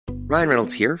Ryan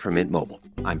Reynolds here from Mint Mobile.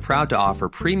 I'm proud to offer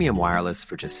premium wireless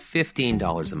for just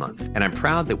 $15 a month. And I'm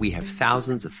proud that we have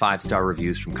thousands of 5-star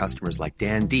reviews from customers like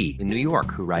Dan D. in New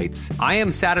York, who writes, "I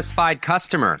am satisfied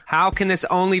customer. How can this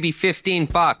only be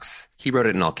 $15? He wrote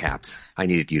it in all caps. I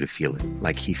needed you to feel it,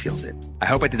 like he feels it. I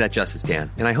hope I did that justice,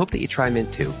 Dan. And I hope that you try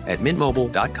Mint too at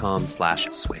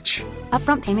mintmobile.com/switch.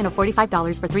 Upfront payment of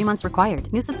 $45 for 3 months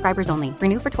required. New subscribers only.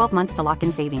 Renew for 12 months to lock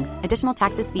in savings. Additional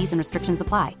taxes, fees, and restrictions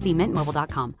apply. See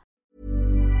mintmobile.com.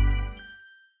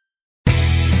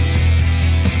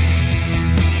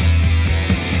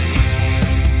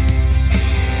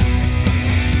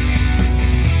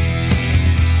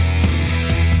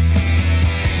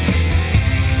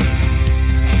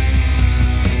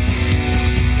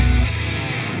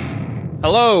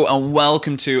 Hello and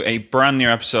welcome to a brand new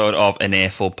episode of An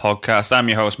Earful Podcast. I'm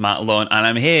your host, Matt Lunn, and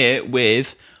I'm here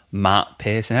with Matt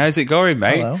Pearson. How's it going,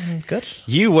 mate? Hello, good.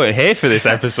 You weren't here for this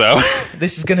episode.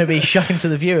 This is going to be shocking to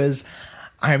the viewers.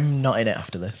 I'm not in it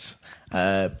after this.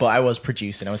 But I was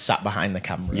producing. I was sat behind the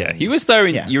camera. Yeah, you was there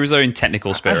in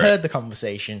technical spirit. I heard the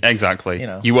conversation. Exactly.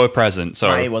 You were present. So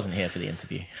Matty wasn't here for the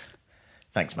interview.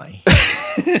 Thanks, Matty.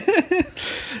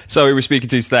 So who are we speaking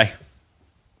to today?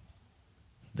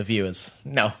 The viewers.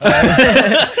 No.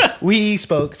 We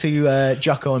spoke to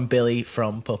Jocko and Billy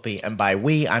from Puppy, and by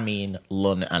we, I mean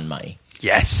Lunn and Matty.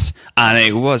 Yes, and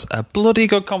it was a bloody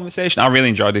good conversation. I really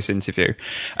enjoyed this interview.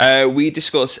 We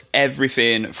discussed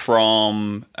everything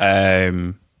from...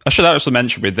 I should actually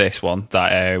mention with this one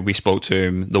that we spoke to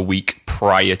him the week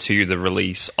prior to the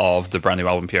release of the brand new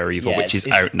album Pure Evil, which is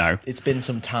out now. It's been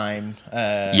some time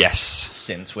yes.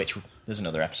 since, which there's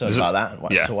another episode about that,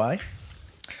 as to why.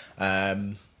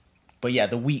 But yeah,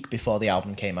 the week before the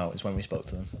album came out is when we spoke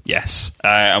to them. Yes,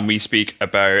 and we speak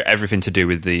about everything to do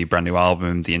with the brand new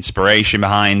album, the inspiration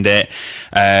behind it,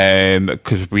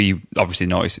 because we obviously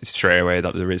noticed straight away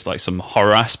that there is like some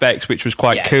horror aspects, which was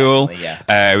quite cool.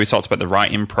 Yeah. We talked about the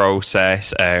writing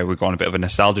process. We go on a bit of a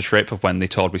nostalgia trip of when they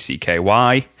toured with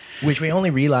CKY. Which we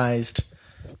only realised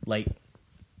like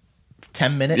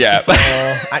 10 minutes before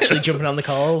actually jumping on the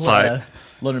call.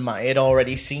 Lunn and Matty had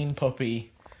already seen Puppy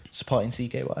supporting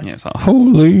CKY. Yeah, it's like,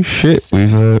 holy shit,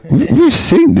 we've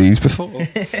seen these before.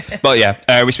 But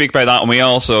yeah, we speak about that, and we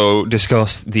also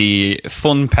discuss the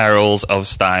fun perils of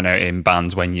starting out in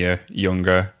bands when you're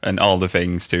younger and all the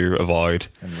things to avoid.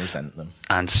 And resent them.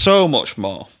 And so much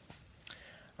more.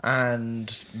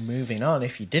 And moving on,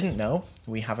 if you didn't know,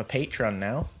 we have a Patreon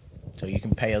now. So you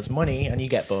can pay us money and you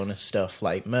get bonus stuff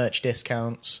like merch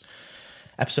discounts,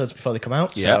 episodes before they come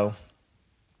out. Yep. So,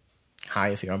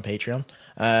 hi if you're on Patreon.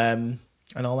 And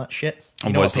all that shit.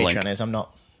 You know what Patreon is. I'm not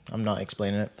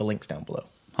explaining it. The link's down below.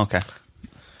 Okay.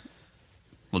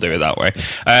 We'll do it that way.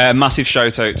 Massive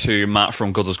shout out to Matt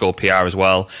from Goodles Gold PR as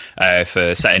well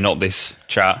for setting up this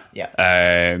chat.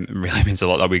 Yeah. Really means a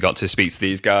lot that we got to speak to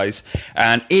these guys.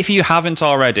 And if you haven't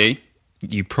already,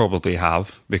 you probably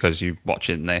have because you're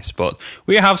watching this, but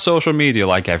we have social media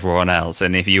like everyone else,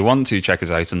 and if you want to check us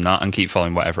out on that and keep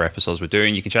following whatever episodes we're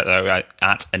doing, you can check that out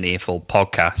at An Earful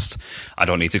Podcast. I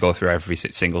don't need to go through every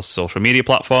single social media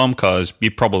platform because you're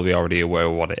probably already aware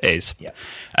of what it is. Yeah.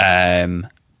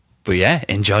 But yeah,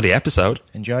 enjoy the episode.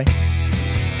 Enjoy.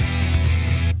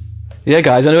 Yeah,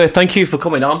 guys, anyway, thank you for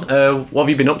coming on. What have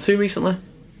you been up to recently?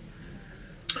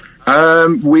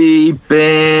 We've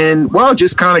been,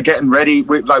 just kind of getting ready.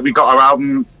 We got our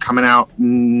album coming out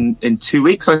in 2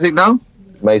 weeks, I think now.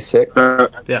 May 6th. So,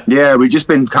 yeah, we've just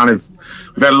been we've had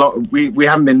a lot, we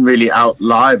haven't been really out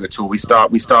live at all. We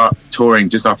start touring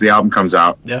just after the album comes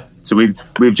out. Yeah. So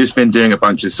we've just been doing a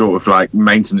bunch of sort of like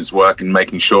maintenance work and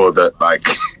making sure that like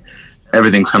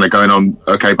everything's kind of going on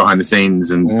okay behind the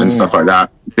scenes and stuff like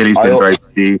that. Billy's been very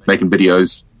busy making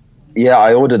videos. Yeah,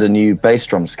 I ordered a new bass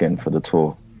drum skin for the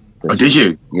tour. Oh, did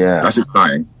you? Yeah. That's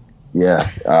exciting. Yeah.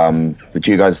 But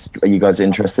are you guys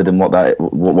interested in what we've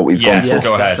gone for? Yes,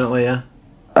 go ahead. Definitely, yeah.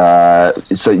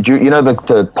 So do you know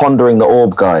the pondering the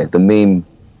orb guy, the meme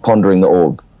pondering the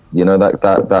orb? You know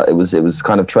that it was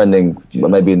kind of trending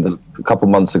maybe a couple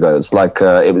months ago. It's like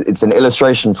it's an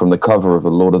illustration from the cover of a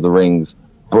Lord of the Rings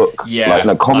book, like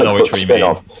a comic book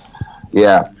spin-off.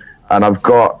 Yeah. And I've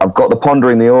got the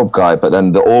pondering the orb guy, but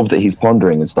then the orb that he's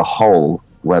pondering is the hole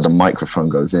where the microphone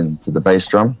goes into the bass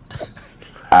drum,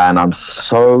 and I'm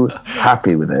so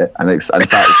happy with it and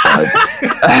satisfied.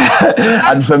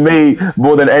 And for me,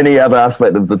 more than any other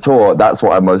aspect of the tour, that's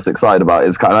what I'm most excited about.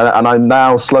 And I'm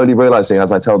now slowly realizing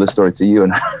as I tell this story to you,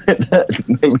 and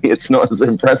maybe it's not as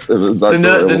impressive as I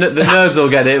thought. The nerds will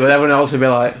get it, but everyone else will be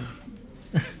like,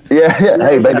 yeah.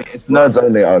 Hey, baby, it's nerds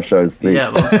only at our shows, please.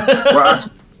 Yeah.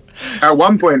 At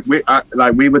one point, we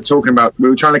were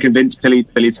trying to convince Billy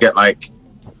to get like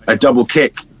a double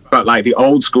kick, but like the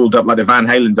old school like the Van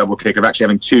Halen double kick of actually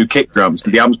having 2 kick drums.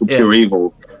 Because the album's called Pure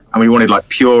Evil, and we wanted like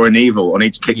pure and evil on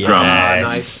each kick drum.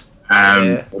 Nice.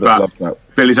 But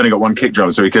Billy's only got 1 kick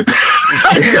drum, so he could.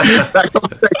 That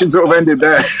conversation sort of ended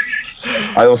there.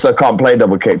 I also can't play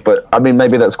double kick, but I mean,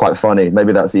 maybe that's quite funny.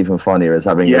 Maybe that's even funnier, is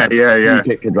having 2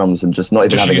 kick drums and just not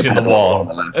even having using a the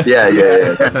wall. Yeah.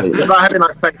 It's like having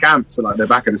like fake amps at like the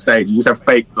back of the stage. You just have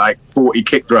fake like 40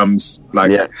 kick drums. Like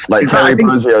Terry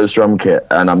Bozzio's drum kit,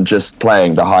 and I'm just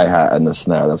playing the hi-hat and the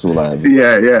snare. That's all I have.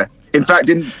 Yeah. In fact,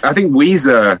 I think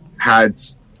Weezer had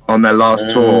on their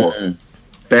last tour,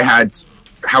 they had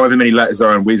however many letters there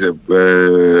are on Weezer,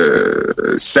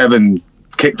 7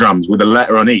 kick drums with a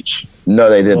letter on each.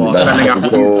 No, they didn't. Standing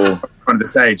up in front of the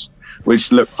stage,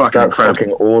 which looked fucking incredible.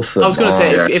 Fucking awesome. I was going to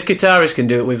say, if guitarists can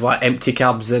do it with like empty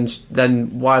cabs,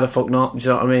 then why the fuck not? Do you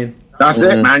know what I mean? That's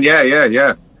it, man.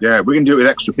 Yeah. We can do it with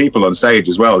extra people on stage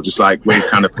as well. Just like we're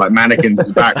kind of like mannequins in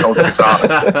the back holding guitars.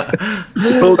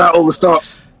 Pulled out all the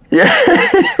stops. Yeah.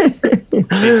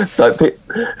 Like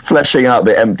fleshing out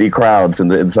the empty crowds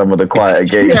in some of the quieter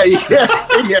gigs.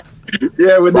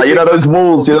 Yeah, like, those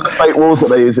walls, the fake walls that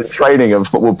they use in training of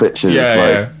football pitches.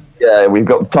 Yeah, we've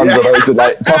got tons of those with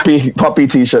like puppy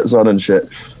t-shirts on and shit.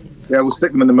 Yeah, we'll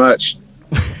stick them in the merch.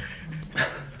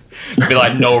 It'd be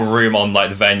like no room on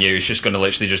like the venue. It's just going to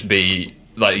literally just be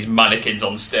like these mannequins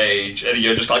on stage, and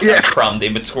you're just like crammed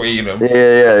in between them.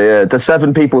 Yeah. The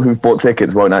 7 people who've bought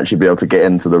tickets won't actually be able to get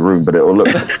into the room, but it will look.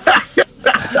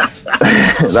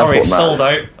 Sorry, it's sold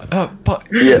out. But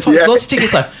lots of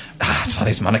tickets left. It's all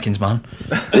these mannequins, man.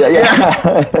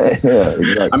 Yeah,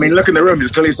 exactly. I mean, look in the room; it's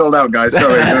clearly sold out, guys.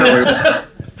 Sorry.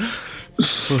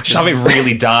 Just have it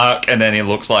really dark, and then it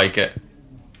looks like it.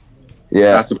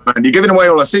 Yeah, that's the plan. You're giving away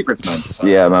all our secrets, man.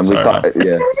 Yeah, man. We can't.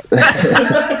 Yeah.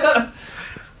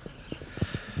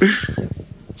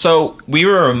 So we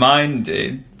were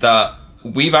reminded that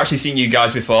we've actually seen you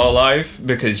guys before live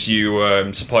because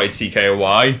you supported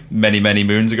CKOY many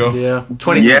moons ago. Yeah,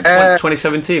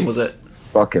 2017 was it?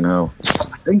 Fucking hell.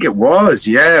 I think it was.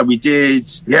 Yeah, we did.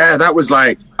 Yeah, that was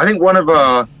like I think one of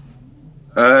our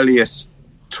earliest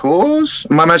tours.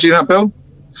 Am I imagining that, Bill?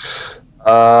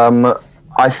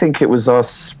 I think it was our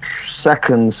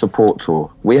second support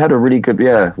tour. We had a really good.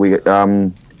 Yeah, we had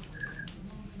a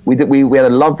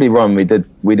lovely run. We did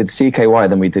CKY,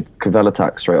 then we did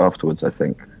Kvelertak straight afterwards, I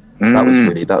think. That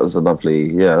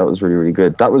was really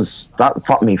good. That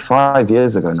fucked me 5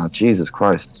 years ago now. Jesus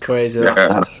Christ. Crazy.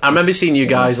 I remember seeing you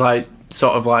guys like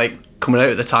sort of like coming out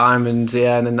at the time, and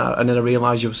then I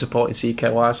realised you were supporting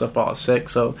CKY, so I thought I was sick.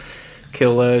 So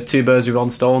kill 2 birds with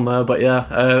 1 stone there. But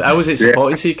how was it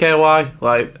supporting CKY?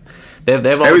 Like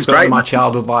they've always been my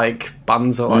childhood like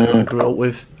bands that I grew up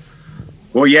with.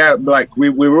 Well, yeah, like we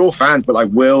were all fans, but like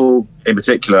Will in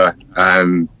particular.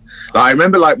 Like, I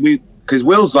remember like because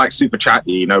Will's like super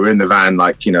chatty. We're in the van,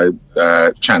 like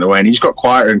chatting away, and he just got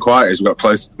quieter and quieter as we got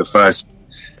closer to the first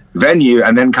venue,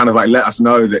 and then kind of like let us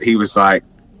know that he was like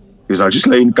just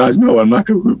letting you guys know I'm like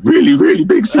a really really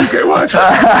big CKY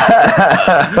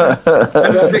fan.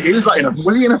 And I think he was like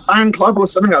was he in a fan club or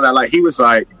something like that? Like he was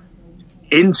like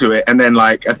into it, and then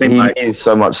like I think he knew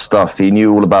so much stuff. He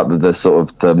knew all about the sort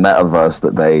of the metaverse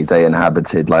that they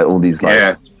inhabited, like all these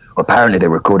like apparently they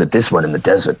recorded this one in the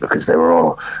desert because they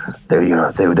were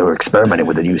experimenting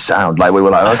with a new sound. Like we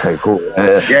were like, okay, cool.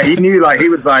 Yeah, he knew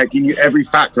he knew every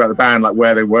fact about the band, like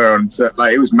where they were, and so,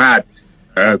 like it was mad.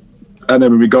 And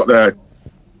then when we got there,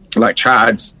 like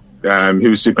Chad, who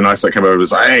was super nice, like came over and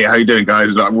was like, hey, how you doing,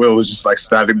 guys? And like Will was just like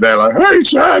standing there like, hey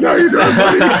Chad, how you doing,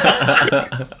 buddy?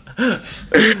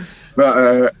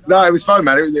 But no, it was fun,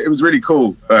 man. It was really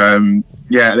cool. I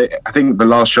think the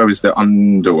last show was the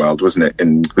Underworld, wasn't it?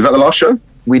 Was that the last show?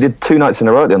 We did 2 nights in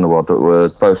a row at the Underworld that were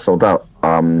both sold out.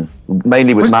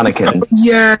 Mainly with mannequins.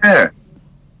 Yeah.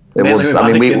 It was.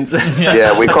 I mean,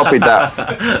 we copied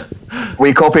that.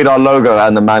 We copied our logo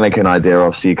and the mannequin idea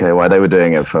off CKY. They were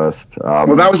doing it first.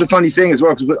 Well, that was the funny thing as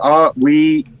well, because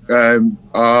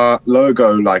our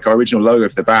logo, like our original logo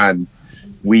for the band,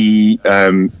 we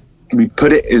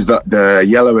put it as the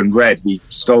yellow and red. We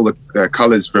stole the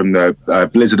colours from the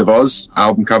Blizzard of Oz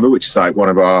album cover, which is like one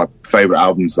of our favourite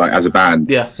albums, like as a band.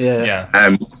 Yeah.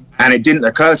 And it didn't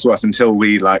occur to us until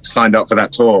we like signed up for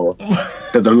that tour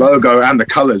that the logo and the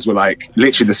colours were like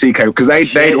literally the CK, because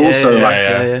they'd also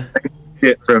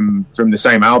it from the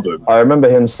same album. I remember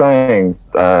him saying,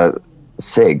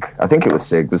 Sig, I think it was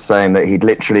Sig, was saying that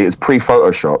it was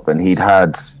pre-Photoshop, and he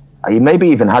maybe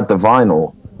even had the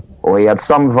vinyl, or he had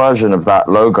some version of that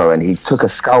logo, and he took a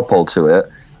scalpel to it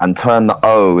and turned the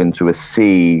O into a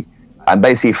C and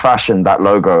basically fashioned that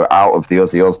logo out of the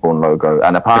Ozzy Osbourne logo.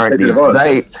 And apparently they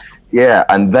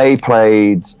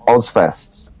played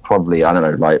Ozfest probably, I don't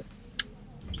know, like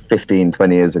 15,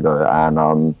 20 years ago.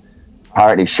 And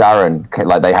apparently Sharon,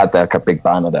 like they had their big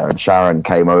banner there, and Sharon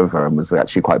came over and was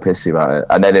actually quite pissy about it.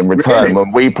 And then in return,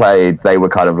 when we played, they were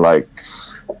kind of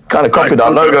copied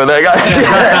our logo there, guys.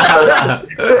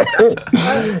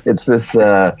 It's this,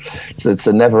 it's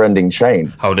a never-ending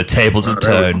chain. How the tables have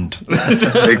turned.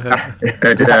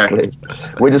 Exactly.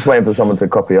 We're just waiting for someone to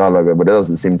copy our logo, but it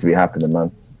doesn't seem to be happening, man.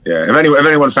 Yeah, if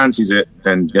anyone fancies it,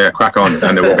 then crack on,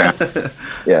 and it will get.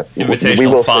 Yeah,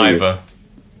 invitational $5.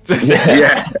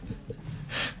 Yeah.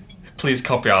 Please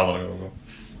copy our logo.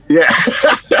 Yeah.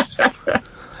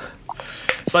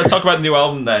 So let's talk about the new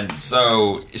album then.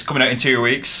 So it's coming out in 2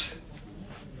 weeks.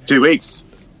 2 weeks.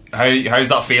 How's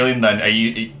that feeling then? Are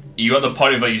you at the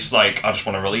point of like you just like I just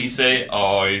want to release it,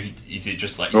 or is it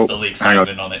just like still the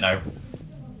excitement on it now?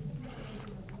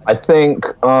 I think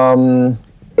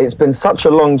it's been such a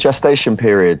long gestation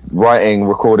period writing,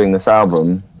 recording this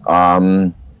album.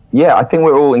 Yeah, I think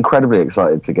we're all incredibly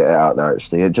excited to get it out there.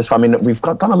 Actually, we've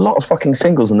done a lot of fucking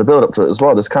singles in the build up to it as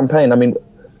well. This campaign. I mean,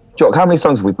 Jock, how many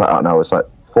songs have we put out now? It's like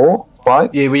 4,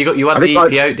 5. Yeah, well, you had the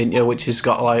EP out, didn't you? Which has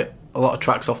got like a lot of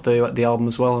tracks off the album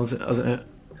as well, hasn't it?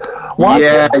 What?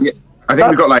 Yeah. I think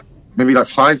we've got like maybe like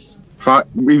five.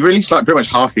 We released like pretty much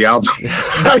half the album.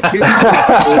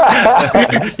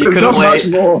 You couldn't wait.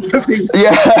 More.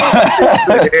 Yeah.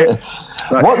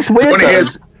 Like, What's weird?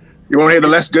 You want to hear the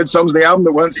less good songs of the album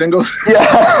that weren't singles?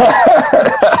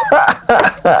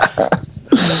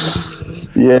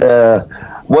 Yeah.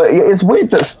 Well, it's weird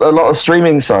that a lot of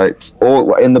streaming sites,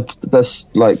 or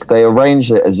they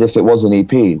arrange it as if it was an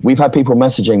EP. We've had people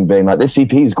messaging being like, "This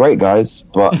EP is great, guys,"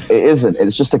 but it isn't.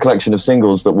 It's just a collection of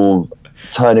singles that will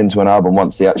turn into an album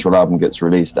once the actual album gets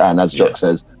released. And as Jock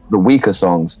says, the weaker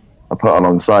songs are put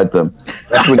alongside them.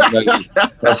 That's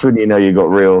when you know you got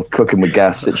real cooking with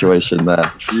gas situation there.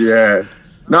 Yeah.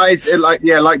 No,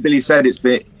 like Billy said,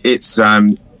 it's I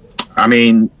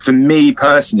mean, for me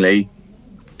personally,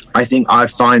 I think I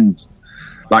find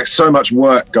like so much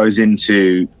work goes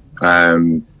into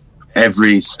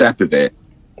every step of it.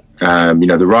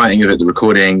 The writing of it, the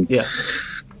recording,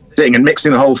 sitting and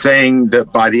mixing the whole thing,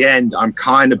 that by the end I'm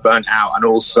kind of burnt out, and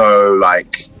also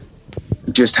like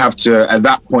just have to at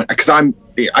that point, because I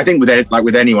think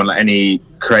with anyone, like any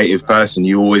creative person,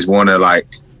 you always want to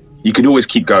you could always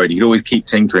keep going, you could always keep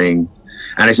tinkering,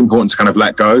 and it's important to kind of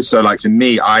let go. So like for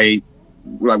me,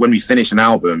 when we finish an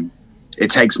album, it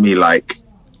takes me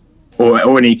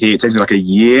or an EP, it takes me like a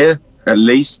year at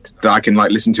least that I can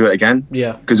listen to it again.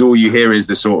 Yeah. Because all you hear is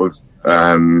the sort of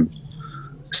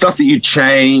stuff that you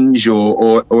change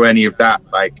or any of that.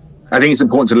 I think it's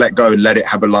important to let go and let it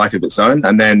have a life of its own.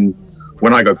 And then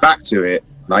when I go back to it,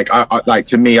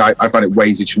 for me, I find it way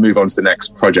easier to move on to the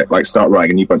next project, start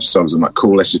writing a new bunch of songs. I'm like,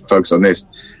 cool, let's just focus on this.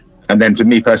 And then for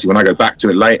me personally, when I go back to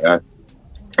it later,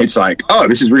 it's like, oh,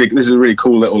 this is a really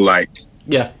cool little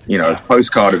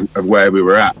postcard of where we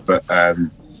were at. But I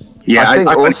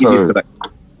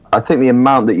think the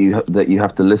amount that you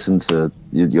have to listen to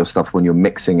your stuff when you're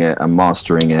mixing it and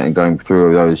mastering it and going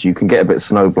through those, you can get a bit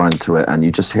snowblind to it, and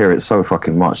you just hear it so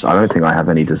fucking much. I don't think I have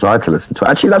any desire to listen to it.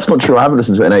 Actually, that's not true. I haven't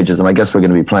listened to it in ages, and I guess we're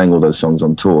going to be playing all those songs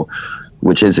on tour,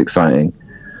 which is exciting.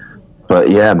 But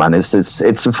yeah, man, it's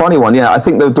a funny one. Yeah, I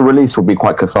think the release will be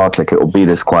quite cathartic. It will be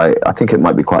I think it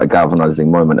might be quite a galvanizing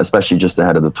moment, especially just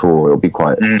ahead of the tour. It'll be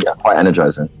quite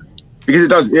energizing.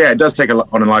 Because it does take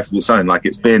on a life of its own.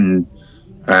 It's been,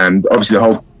 obviously the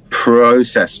whole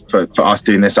process for us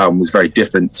doing this album was very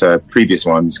different to previous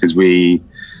ones, because we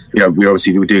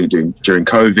obviously were doing it during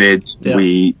COVID. Yeah.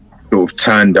 We sort of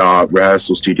turned our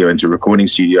rehearsal studio into a recording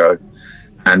studio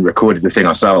and recorded the thing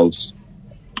ourselves,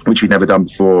 which we'd never done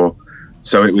before.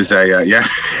 So it was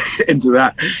into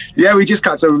that. Yeah, we just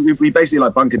we basically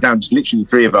bunkered down, just literally the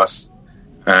three of us.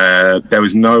 There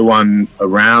was no one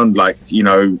around, we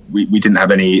didn't have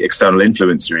any external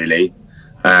influence really.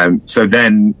 So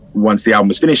then once the album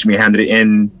was finished and we handed it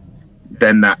in,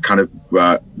 then that kind of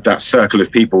that circle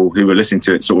of people who were listening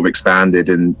to it sort of expanded,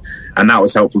 and that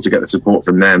was helpful to get the support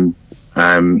from them.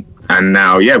 And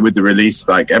now, with the release,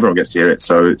 everyone gets to hear it.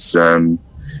 So it's it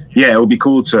will be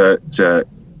cool to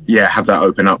have that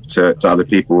open up to other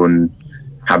people and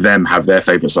have them have their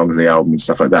favorite songs in the album and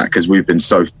stuff like that, because we've been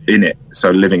so in it, so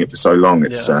living it for so long.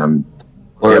 It's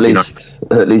or at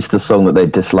least the song that they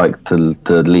dislike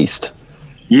the least.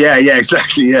 Yeah,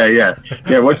 exactly. Yeah.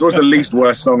 What's the least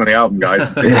worst song on the album,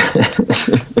 guys?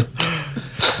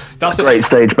 That's the great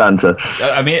stage banter.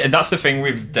 I mean, that's the thing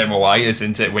with demoitis,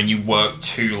 isn't it? When you work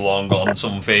too long on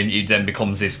something, it then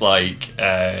becomes this like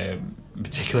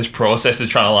meticulous process of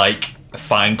trying to like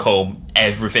fine comb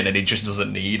everything, and it just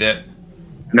doesn't need it.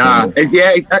 Nah, it's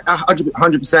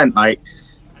 100%. Like,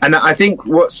 and I think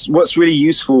what's really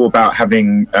useful about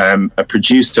having a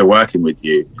producer working with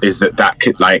you is that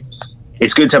could like,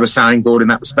 it's good to have a sounding board in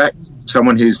that respect.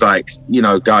 Someone who's like, you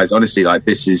know, guys, honestly, like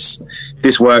this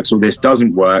works or this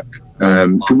doesn't work.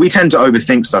 We tend to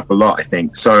overthink stuff a lot, I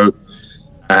think. So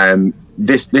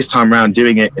this time around,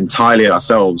 doing it entirely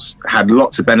ourselves had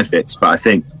lots of benefits, but I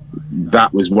think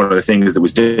that was one of the things that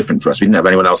was different for us. We didn't have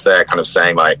anyone else there kind of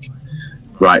saying like,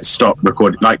 right, stop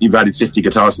recording. Like, you've added 50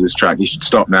 guitars to this track, you should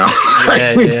stop now.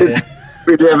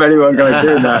 We didn't have anyone kind of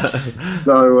doing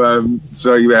that.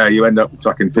 So yeah, you end up with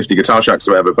fucking 50 guitar tracks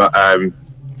or whatever.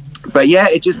 But yeah,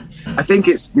 I think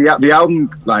it's the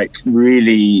album like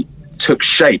really took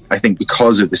shape, I think,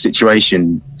 because of the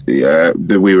situation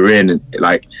that we were in.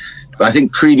 Like, I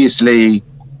think previously,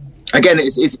 again,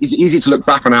 it's easy to look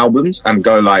back on albums and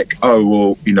go like, oh,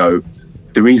 well, you know,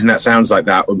 the reason that sounds like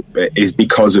that is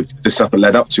because of the stuff that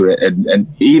led up to it. And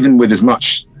even with as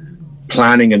much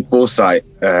planning and foresight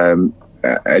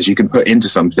as you can put into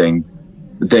something,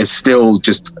 there's still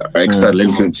just external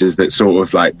influences that sort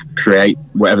of like create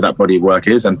whatever that body of work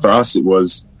is. And for us, it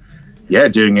was,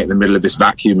 doing it in the middle of this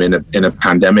vacuum in a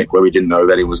pandemic where we didn't know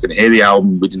if anyone was going to hear the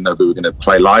album. We didn't know if we were going to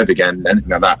play live again,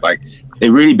 anything like that. Like, it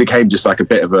really became just like a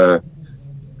bit of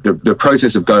the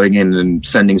process of going in and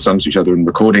sending songs to each other and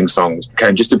recording songs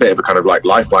became just a bit of a kind of like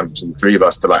lifeline between the three of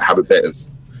us to like have a bit of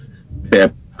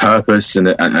purpose and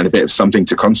a bit of something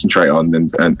to concentrate on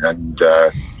and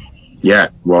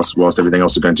whilst everything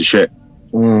else is going to shit.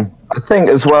 I think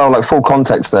as well, like full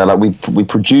context there, like we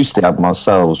produced the album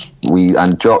ourselves.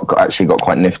 And Jock actually got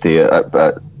quite nifty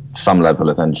at some level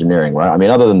of engineering, right? I mean,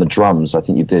 other than the drums, I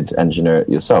think you did engineer it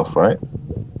yourself, right?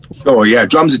 Oh yeah,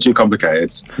 drums are too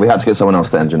complicated. We had to get someone else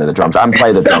to engineer the drums and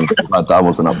play the drums. I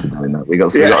wasn't up to doing that. We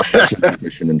got a special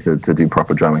technician to do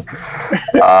proper drumming.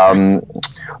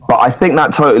 But I think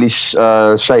that totally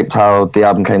shaped how the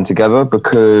album came together,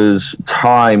 because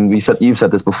time, you've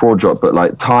said this before, Jock, but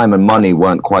like time and money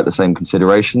weren't quite the same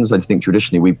considerations. I think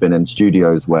traditionally we've been in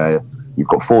studios where you've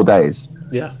got 4 days.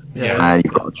 Yeah. And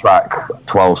you've got to track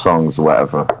 12 songs or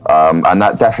whatever. And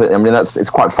that definitely, I mean, it's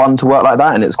quite fun to work like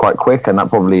that, and it's quite quick, and that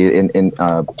probably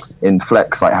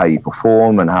inflects like how you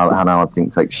perform and how I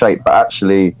think takes shape. But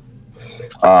actually,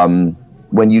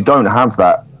 when you don't have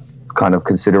that kind of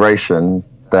consideration,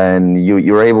 then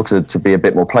you're able to be a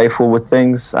bit more playful with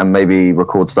things and maybe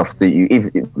record stuff that you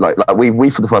even like we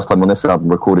for the first time on this album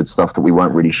recorded stuff that we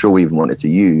weren't really sure we even wanted to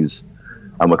use.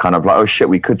 And we're kind of like, oh shit,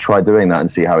 we could try doing that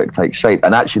and see how it takes shape.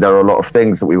 And actually, there are a lot of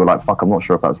things that we were like, fuck, I'm not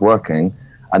sure if that's working.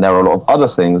 And there are a lot of other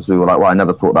things we were like, well, I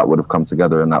never thought that would have come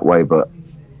together in that way. But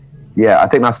yeah, I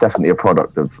think that's definitely a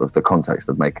product of the context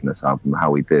of making this album,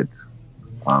 how we did.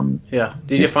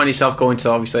 Did you find yourself going to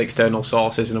obviously external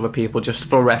sources and other people just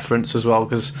for reference as well?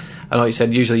 Because I know you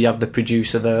said usually you have the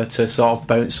producer there to sort of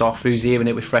bounce off who's hearing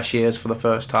it with fresh ears for the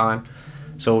first time.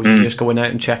 So you're just going out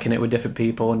and checking it with different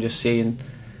people and just seeing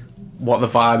what the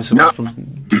vibes are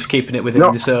from, just keeping it within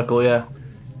the circle.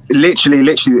 Literally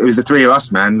it was the three of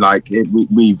us, man. Like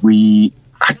we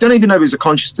I don't even know if it was a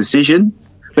conscious decision,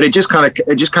 but it just kind of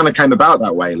came about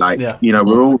that way. Like, you know,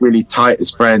 we're all really tight as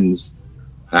friends,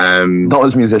 not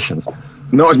as musicians.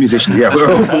 We're all musicians,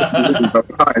 but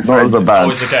tight as friends. It's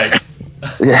always the case.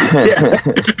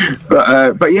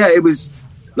 But yeah, it was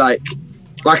like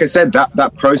I said,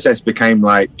 that process became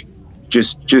like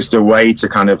just a way to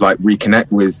kind of like reconnect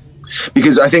with.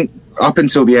 Because I think up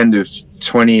until the end of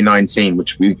 2019,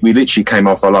 which we literally came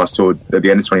off our last tour at the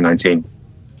end of 2019,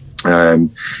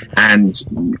 and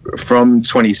from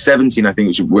 2017, I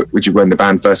think, which is when the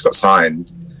band first got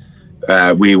signed,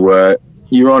 you were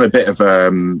on a bit of a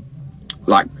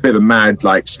mad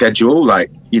like schedule,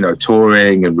 like, you know,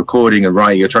 touring and recording and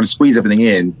writing. You're trying to squeeze everything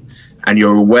in, and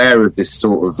you're aware of this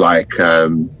sort of like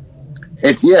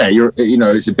it's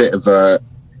a bit of a,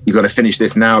 you got to finish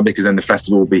this now because then the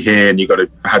festival will be here, and you got to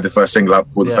have the first single up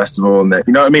for the festival, and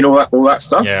you know what I mean, all that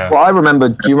stuff. Yeah. Well, I remember.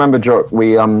 Do you remember, Jock?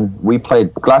 We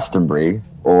played Glastonbury,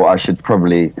 or I should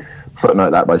probably footnote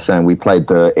that by saying we played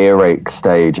the Earache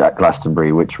stage at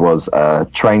Glastonbury, which was a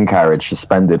train carriage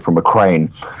suspended from a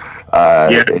crane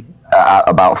at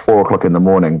about 4 o'clock in the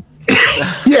morning.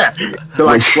 So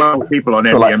like 12 people on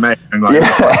MDMA.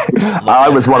 I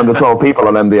was one of the 12 people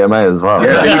on MDMA as well.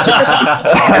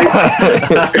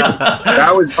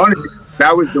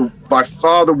 That was by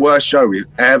far the worst show we've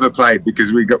ever played,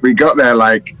 because we got there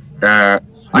like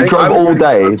we drove all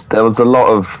day. There was a lot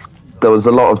of there was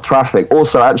a lot of traffic.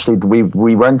 Also, actually,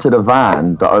 we rented a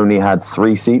van that only had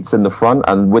 3 seats in the front,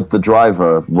 and with the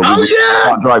driver,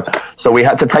 can't drive, so we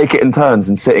had to take it in turns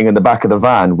and sitting in the back of the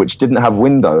van, which didn't have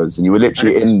windows, and you were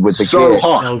literally in with the gear.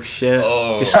 Hot. Oh shit!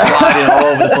 Just sliding all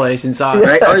over the place inside.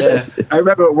 I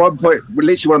remember at one point,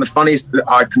 literally one of the funniest.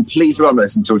 I completely forgot about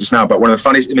this until just now, but one of the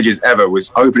funniest images ever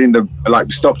was opening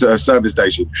we stopped at a service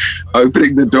station,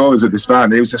 opening the doors of this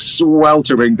van. It was a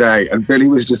sweltering day, and Billy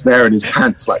was just there in his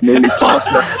pants, like nearly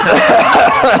plastered,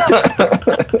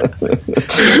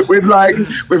 with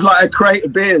a crate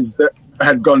of beers that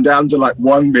had gone down to like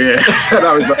 1 beer, and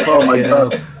I was like, "Oh my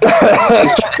god,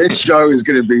 this show is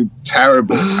going to be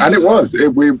terrible." And it was.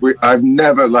 I've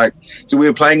never so we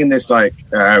were playing in this it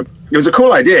was a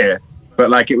cool idea.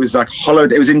 But it was like hollow.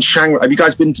 It was in Shangri. Have you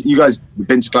guys been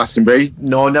to Glastonbury?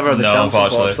 No, never had the chance.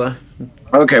 Unfortunately.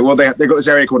 Okay, well they got this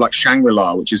area called like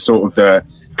Shangri-La, which is sort of the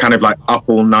kind of like up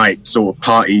all night sort of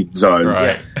party zone.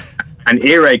 Right. And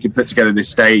Earache had put together this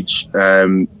stage,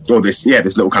 this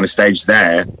little kind of stage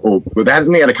there. They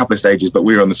had a couple of stages, but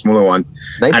we were on the smaller one.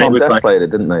 Napalm Death played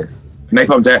it, didn't they?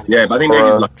 Napalm Death, yeah. But I think they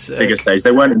did bigger stage.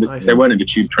 They weren't in the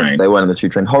tube train. They weren't in the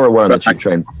tube train. Horror were in the tube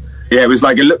train. Yeah, it was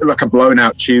it looked like a blown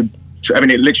out tube. I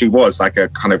mean, it literally was like a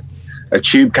kind of a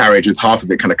tube carriage with half of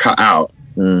it kind of cut out.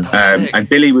 And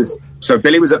Billy was at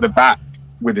the back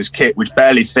with his kit, which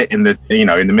barely fit in the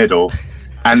middle.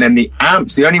 And then the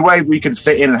amps, the only way we could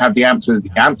fit in and have the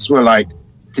amps were like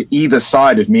to either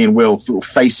side of me and Will,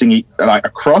 facing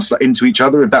across into each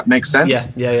other, if that makes sense.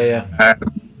 Yeah.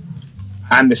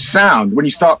 And the sound when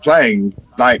you start playing,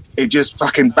 it just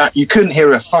fucking back. You couldn't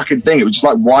hear a fucking thing. It was just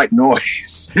like white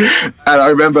noise. And I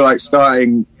remember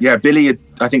starting. Yeah, Billy had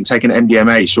I think taken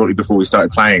MDMA shortly before we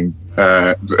started playing.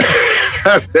 But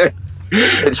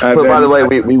by the way,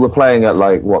 we were playing at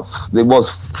it was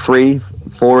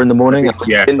 3-4 in the morning.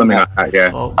 Yeah, something like that.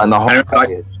 Yeah, and the whole.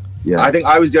 I think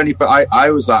I was the only. But I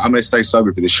was like, I'm going to stay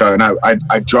sober for the show, and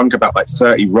I drank about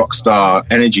 30 Rockstar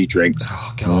energy drinks.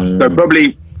 Oh god.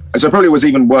 So probably was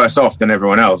even worse off than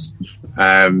everyone else.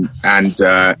 I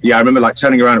remember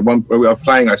turning around at one. We were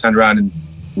playing. I turned around and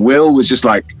Will was just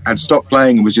had stopped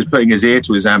playing and was just putting his ear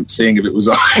to his amp, seeing if it was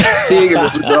on.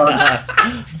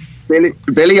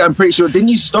 Billy, I'm pretty sure. Didn't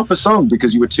you stop a song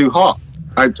because you were too hot?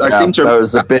 I seem to. There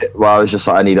was a bit. Well, I was just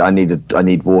I need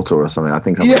water or something. I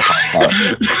think. In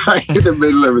the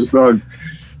middle of a song.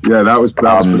 Yeah, that was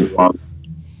pretty wild.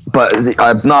 But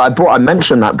I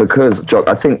mentioned that because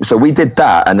I think so. We did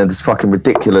that, and then this fucking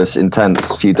ridiculous,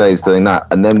 intense few days doing that,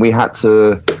 and then we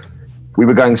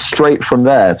were going straight from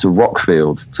there to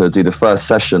Rockfield to do the first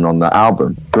session on the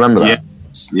album. Remember that?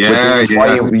 Yeah.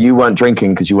 Why you weren't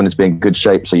drinking because you wanted to be in good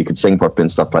shape so you could sing properly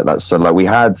and stuff like that. So we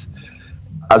had,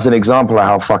 as an example of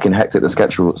how fucking hectic the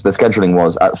scheduling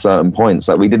was at certain points.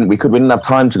 We didn't have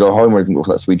time to go home or anything like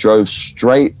that. So we drove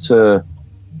straight to.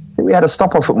 We had a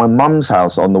stop off at my mum's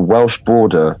house on the Welsh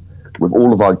border with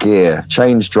all of our gear,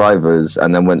 changed drivers,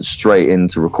 and then went straight in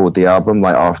to record the album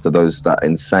after that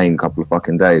insane couple of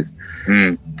fucking days.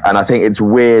 And I think it's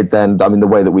weird then, I mean, the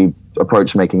way that we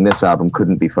approached making this album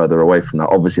couldn't be further away from that.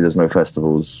 Obviously there's no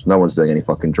festivals, no one's doing any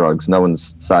fucking drugs, no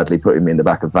one's sadly putting me in the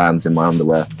back of vans in my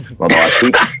underwear, although I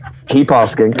keep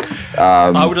asking.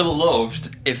 I would have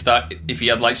loved if he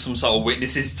had some sort of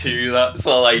witnesses to that.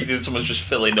 So someone's just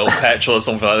filling up petrol or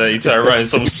something like that. You turn around,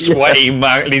 some sweaty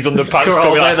man and his underpants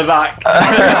coming out the back.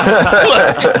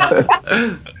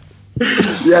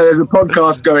 Yeah, there's a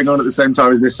podcast going on at the same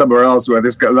time as this somewhere else where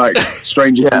this guy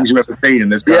stranger things you've ever seen,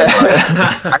 and this guy's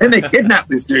I think they kidnapped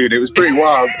this dude. It was pretty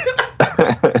wild.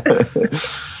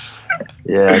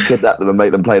 Yeah, kidnap them and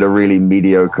make them play a really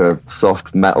mediocre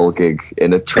soft metal gig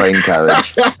in a train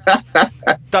carriage. That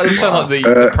would sound like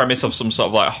the premise of some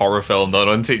sort of horror film, though,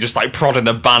 doesn't it? Just prodding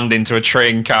a band into a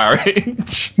train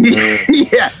carriage.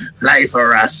 Yeah, play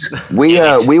for us. We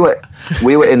were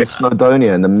in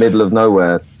Snowdonia in the middle of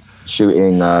nowhere,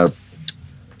 shooting a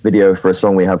video for a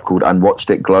song we have called "And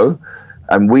Watched It Glow,"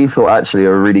 and we thought actually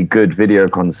a really good video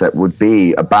concept would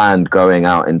be a band going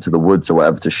out into the woods or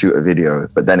whatever to shoot a video,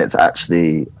 but then it's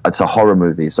a horror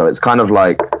movie, so it's kind of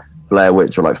like Blair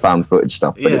Witch or found footage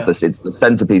stuff, but it's the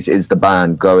centerpiece is the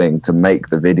band going to make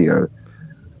the video,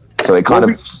 so it kind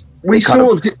of we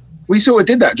sort of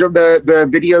did that. Do you remember the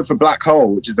video for Black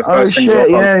Hole, which is the first single?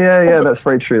 Yeah, that's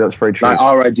very true.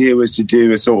 Our idea was to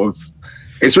do a sort of.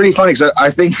 It's really funny because I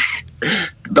think,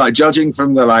 judging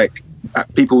from the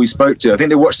people we spoke to, I think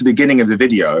they watched the beginning of the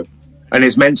video, and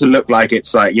it's meant to look like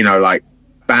it's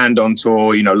band on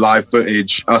tour, live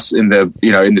footage, us in the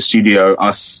in the studio,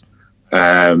 us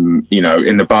in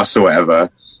the bus or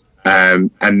whatever,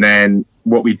 and then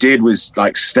what we did was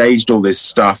staged all this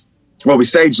stuff we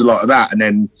staged a lot of that, and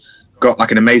then got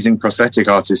like an amazing prosthetic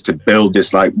artist to build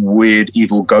this like weird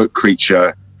evil goat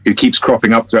creature who keeps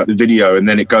cropping up throughout the video, and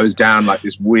then it goes down like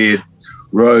this weird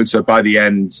road. So by the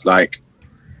end, like,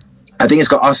 I think it's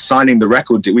got us signing the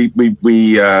record.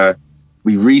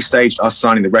 We restaged us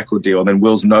signing the record deal, and then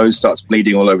Will's nose starts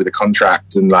bleeding all over the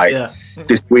contract, and like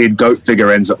this weird goat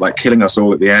figure ends up like killing us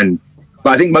all at the end.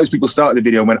 But I think most people started the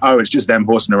video and went, "Oh, it's just them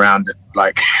horsing around,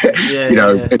 like you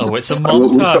know." It's a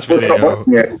montage video.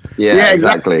 Yeah,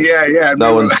 exactly. Yeah.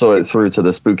 No one saw it through to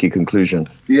the spooky conclusion.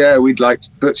 Yeah, we'd like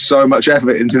put so much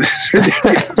effort into this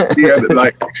video that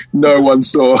like no one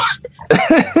saw.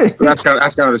 That's kind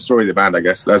of the story of the band, I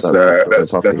guess. That's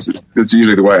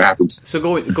usually the way it happens. So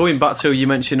going back to, you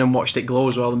mentioned and watched It Glow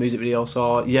as well, the music video.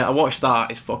 So yeah, I watched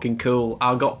that. It's fucking cool.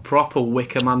 I got proper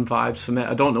Wicker Man vibes from it.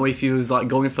 I don't know if you was like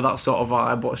going for that sort of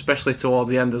vibe, but especially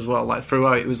towards the end as well. Like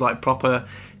throughout, it was like proper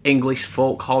English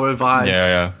folk horror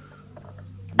vibes.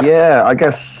 Yeah, I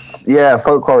guess,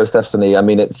 folk horror is definitely, I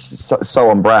mean, it's so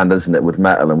on brand, isn't it, with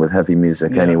metal and with heavy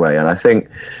music anyway. And I think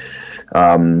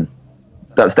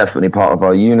that's definitely part of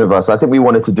our universe. I think we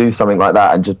wanted to do something like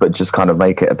that, and just kind of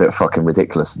make it a bit fucking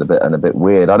ridiculous and a bit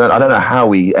weird. I don't know how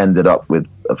we ended up with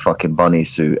a fucking bunny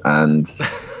suit and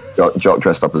Jock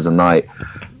dressed up as a knight.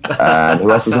 And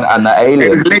who else is in it? And the alien. It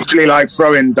was literally like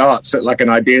throwing darts at like an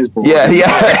ideas board. Yeah.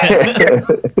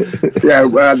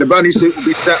 The bunny suit will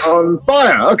be set on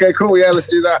fire. Okay, cool. Yeah, let's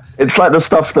do that. It's like the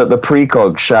stuff that the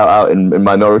precog shout out in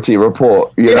Minority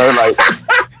Report. You know, like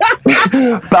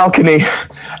balcony,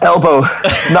 elbow,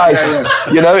 knife.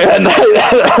 You know,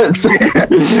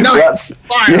 knife,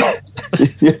 fire,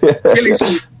 killing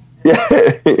suit.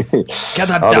 Get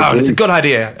that down. It's a good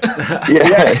idea.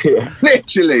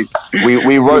 Literally.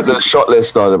 We wrote the shot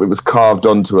list on it. It was carved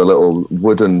onto a little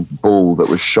wooden ball that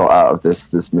was shot out of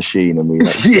this machine, and we.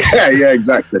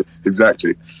 Exactly.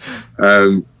 That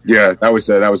was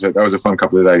a fun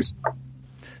couple of days.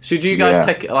 So do you guys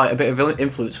take like a bit of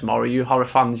influence from horror? Are you horror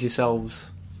fans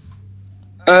yourselves?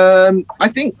 I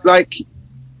think like.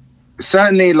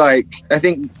 Certainly, like, I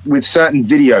think with certain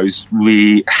videos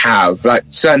we have like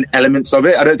certain elements of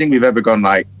it. I don't think we've ever gone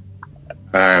like,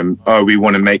 we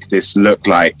want to make this look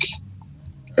like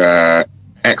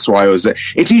X, Y, or Z.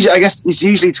 It's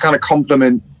usually to kind of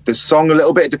complement the song a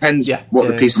little bit. It depends what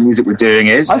the piece of music we're doing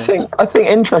is. I think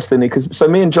interestingly, because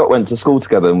me and Jock went to school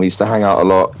together, and we used to hang out a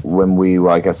lot when we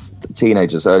were, I guess,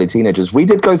 early teenagers. We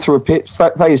did go through a phase. Do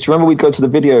you remember we'd go to the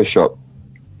video shop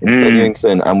in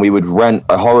Newington, and we would rent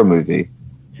a horror movie.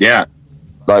 Yeah.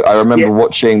 Like, I remember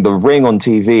watching The Ring on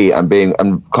TV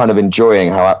and kind of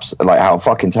enjoying how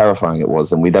fucking terrifying it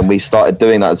was. And we started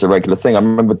doing that as a regular thing. I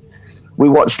remember we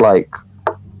watched like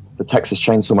the Texas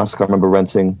Chainsaw Massacre. I remember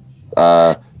renting.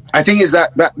 I think is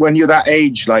that when you're that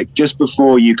age, like just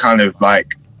before you kind of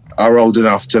like are old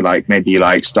enough to like maybe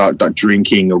like start like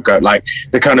drinking or go, like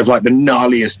the kind of like the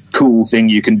gnarliest cool thing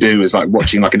you can do is like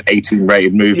watching like an 18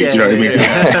 rated movie. Do you know what I mean?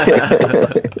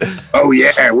 Oh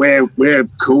yeah, we're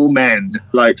cool men,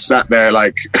 like sat there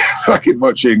like fucking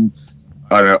watching,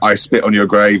 I don't know, I Spit on Your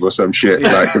Grave or some shit.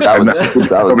 Like that was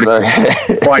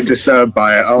very quite disturbed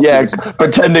by it afterwards.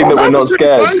 Pretending that we're not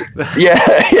scared.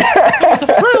 That was a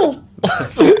thrill.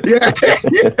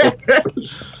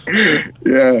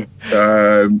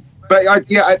 But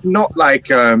not like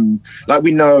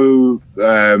we know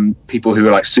people who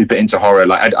are like super into horror.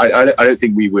 Like I don't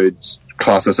think we would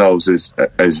class ourselves as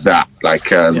that.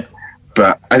 Like,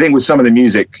 but I think with some of the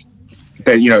music,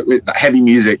 that with heavy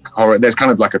music horror, there's kind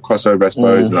of like a crossover, I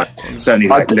suppose. And like, certainly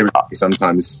like lyrically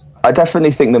sometimes. I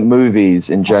definitely think that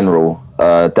movies in general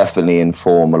definitely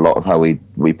inform a lot of how we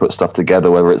put stuff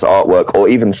together, whether it's artwork or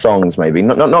even songs, maybe.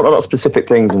 Not specific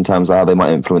things in terms of how they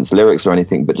might influence lyrics or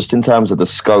anything, but just in terms of the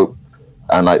scope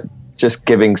and like just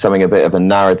giving something a bit of a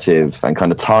narrative and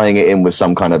kind of tying it in with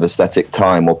some kind of aesthetic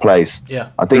time or place. Yeah.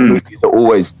 I think movies are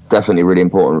always definitely really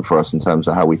important for us in terms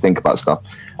of how we think about stuff.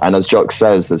 And as Jock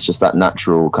says, there's just that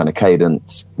natural kind of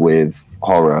cadence with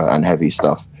horror and heavy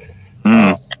stuff.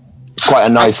 Quite a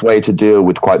nice way to deal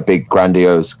with quite big,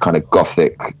 grandiose kind of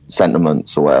gothic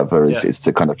sentiments or whatever is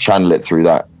to kind of channel it through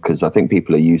that, because I think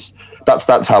people are used.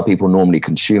 That's how people normally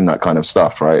consume that kind of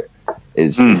stuff, right?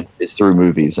 Is through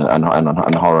movies and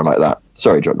horror like that.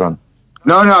 Sorry, Jock, go on.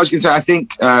 No, I was going to say, I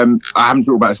think I haven't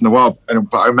thought about this in a while,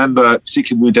 but I remember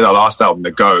particularly when we did our last album,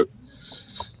 The Go,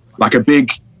 like a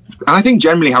big, and I think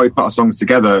generally how we put our songs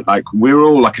together, like we're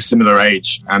all like a similar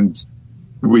age, and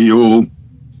we all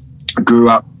grew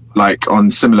up like on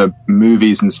similar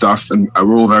movies and stuff, and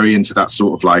we're all very into that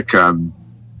sort of like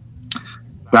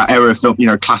that era of film, you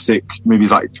know, classic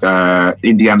movies like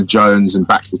Indiana Jones and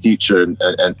Back to the Future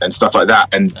and stuff like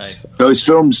that. And those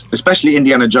films, especially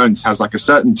Indiana Jones, has like a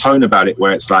certain tone about it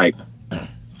where it's like,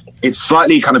 it's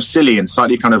slightly kind of silly and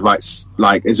slightly kind of like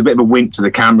it's a bit of a wink to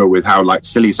the camera with how like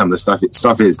silly some of the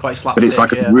stuff is. Quite slapstick, but it's like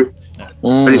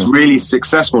but it's really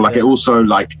successful. Like it also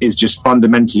like is just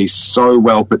fundamentally so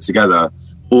well put together.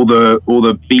 All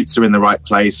the beats are in the right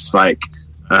place. Like,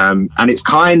 and it's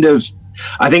kind of,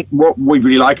 I think what we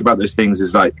really like about those things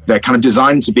is like they're kind of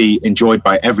designed to be enjoyed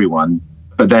by everyone.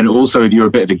 But then also, if you're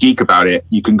a bit of a geek about it,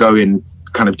 you can go in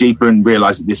kind of deeper and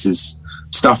realize that this is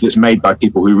stuff that's made by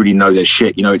people who really know their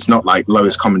shit. You know, it's not like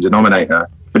lowest common denominator,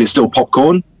 but it's still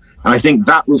popcorn. And I think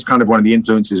that was kind of one of the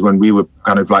influences when we were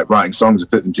kind of like writing songs and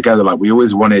put them together. Like we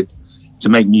always wanted to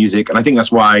make music. And I think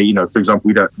that's why, you know, for example,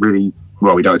 we don't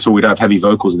at all. We don't have heavy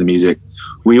vocals in the music.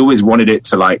 We always wanted it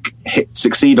to like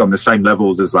succeed on the same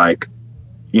levels as like,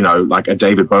 you know, like a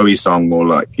David Bowie song or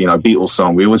like, you know, a Beatles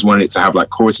song. We always wanted it to have like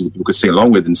choruses that people could sing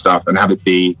along with and stuff and have it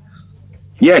be,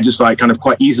 just like kind of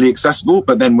quite easily accessible.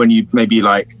 But then when you maybe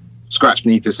like scratch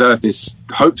beneath the surface,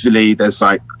 hopefully there's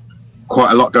like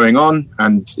quite a lot going on.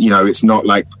 And, you know, it's not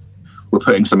like we're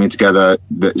putting something together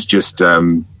that's just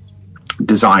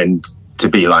designed to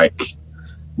be like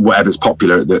whatever's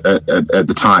popular at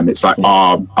the time. It's like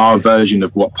our version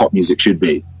of what pop music should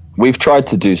be. We've tried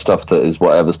to do stuff that is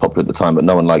whatever's popular at the time, but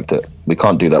no one liked it. We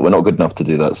can't do that. We're not good enough to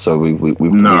do that. So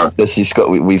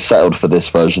we've settled for this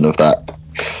version of that.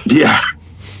 Yeah.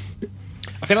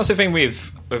 I think that's the thing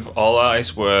with all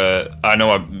artists where I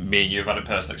know me and you have had a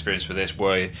personal experience with this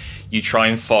where you try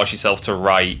and force yourself to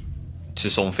write to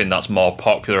something that's more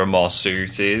popular and more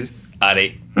suited and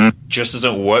it just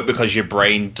doesn't work because your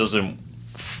brain doesn't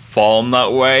form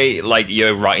that way. Like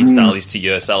your writing style is to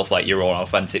yourself like your own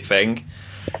authentic thing.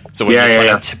 So when you're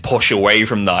trying to push away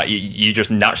from that, you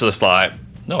just naturally just like,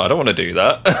 no, I don't want to do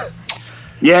that.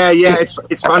 Yeah,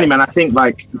 it's funny, man. I think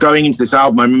like going into this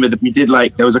album, I remember that we did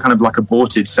like there was a kind of like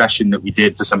aborted session that we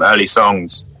did for some early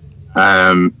songs,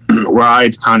 where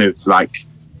I'd kind of like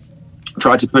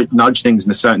tried to nudge things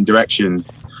in a certain direction,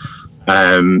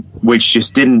 which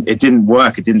just didn't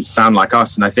work. It didn't sound like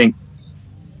us. And I think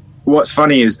what's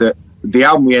funny is that the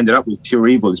album we ended up with, Pure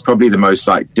Evil, is probably the most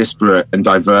like disparate and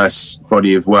diverse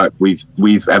body of work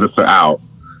we've ever put out.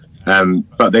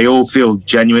 But they all feel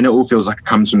genuine. It all feels like it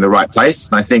comes from the right place.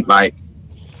 And I think like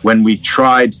when we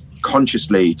tried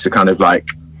consciously to kind of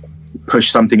like push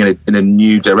something in a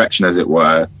new direction, as it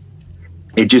were,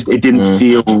 it didn't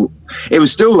feel, it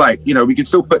was still like, you know, we could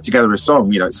still put together a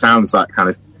song, you know, it sounds like kind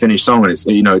of finished song and it's,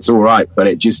 you know, it's all right, but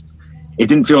it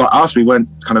didn't feel like us. We weren't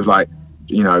kind of like,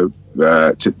 you know,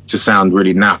 to sound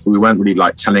really naff. We weren't really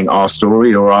like telling our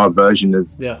story or our version of,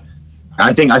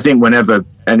 I think whenever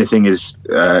anything is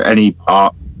any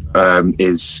art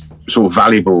is sort of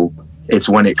valuable, it's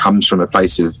when it comes from a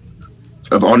place of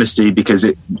honesty, because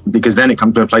then it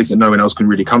comes from a place that no one else can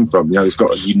really come from. You know, it's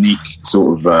got a unique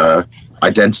sort of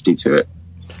identity to it.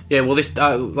 Yeah, well, this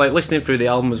like listening through the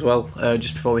album as well,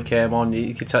 just before we came on,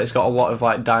 you could tell it's got a lot of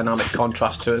like dynamic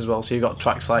contrast to it as well. So you've got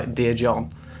tracks like Dear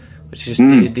John, which is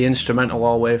just the instrumental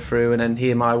all the way through, and then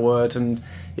Hear My Word, and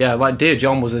yeah, like Dear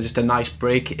John was just a nice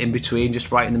break in between,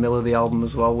 just right in the middle of the album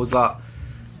as well. Was that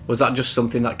just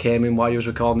something that came in while you was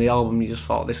recording the album? You just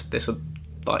thought this would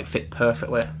like fit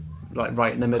perfectly, like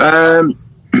right in the middle.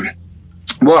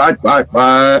 Well,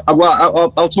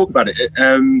 I'll talk about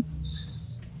it.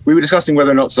 We were discussing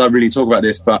whether or not to really talk about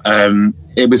this, but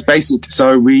it was basic.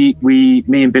 So me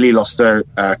and Billy lost a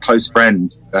close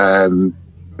friend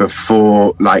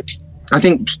before, like, I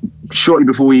think shortly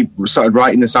before we started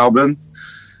writing this album.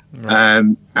 Right.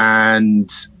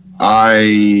 And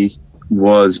I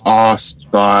was asked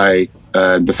by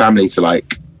the family to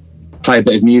like play a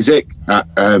bit of music at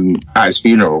his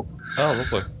funeral. Oh,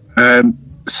 lovely.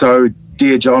 So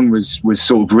Dear John was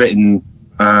sort of written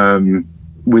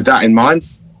with that in mind.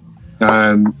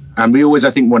 And we always,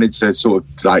 I think, wanted to sort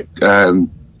of like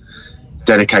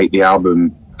dedicate the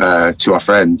album to our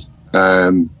friend.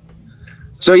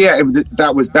 So yeah,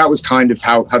 that was kind of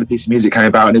how the piece of music came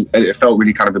about, and it felt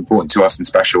really kind of important to us and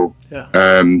special.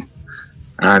 Yeah.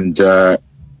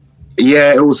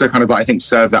 It also kind of like, I think,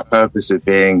 served that purpose of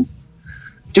being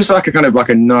just like a kind of like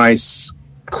a nice,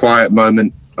 quiet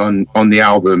moment on the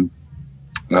album.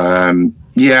 And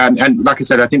like I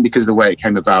said, I think because of the way it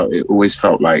came about, it always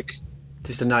felt like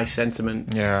just a nice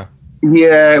sentiment. Yeah,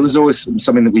 it was always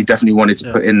something that we definitely wanted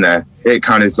to put in there. It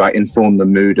kind of like informed the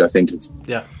mood, I think,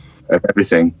 of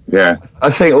everything. Yeah, I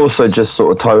think also just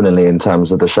sort of tonally in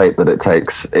terms of the shape that it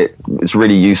takes, it's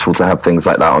really useful to have things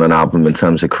like that on an album in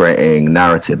terms of creating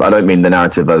narrative. I don't mean the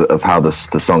narrative of how the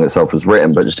song itself was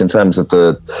written, but just in terms of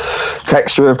the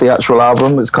texture of the actual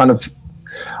album. It's kind of,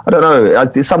 I don't know,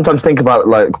 I sometimes think about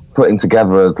like putting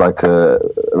together like a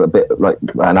bit like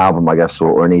an album, I guess,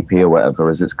 or an EP or whatever,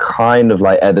 is it's kind of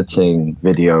like editing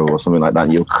video or something like that.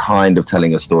 And you're kind of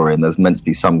telling a story, and there's meant to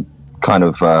be some kind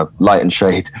of light and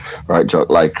shade, right, Jock?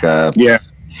 Like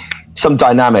some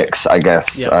dynamics, I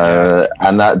guess,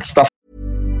 and that stuff.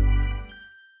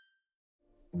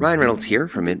 Ryan Reynolds here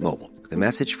from Mint Mobile with a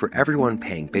message for everyone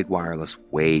paying big wireless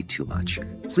way too much.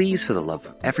 Please, for the love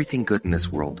of everything good in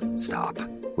this world, stop.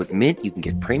 With Mint, you can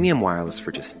get premium wireless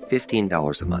for just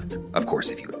 $15 a month. Of course,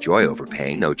 if you enjoy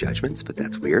overpaying, no judgments, but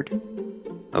that's weird.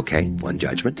 Okay, one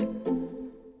judgment.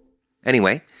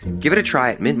 Anyway, give it a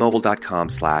try at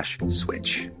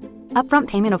mintmobile.com/switch. Upfront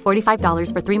payment of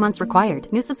 $45 for 3 months required.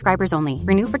 New subscribers only.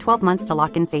 Renew for 12 months to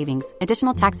lock in savings.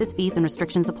 Additional taxes, fees, and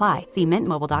restrictions apply. See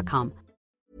mintmobile.com.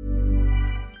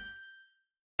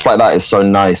 Like that is so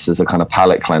nice as a kind of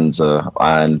palate cleanser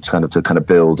and kind of to kind of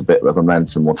build a bit of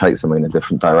momentum or take something in a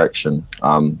different direction.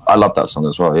 I love that song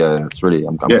as well. Yeah, it's really,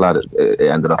 I'm glad it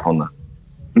ended up on there.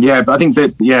 Yeah, but I think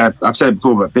that, I've said it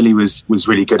before, but Billy was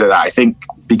really good at that. I think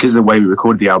because of the way we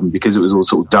recorded the album, because it was all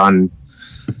sort of done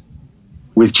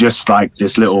with just like the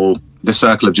circle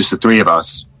of just the three of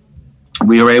us,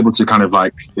 we were able to kind of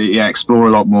like, explore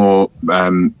a lot more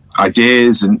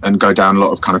ideas and go down a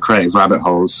lot of kind of creative rabbit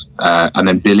holes. And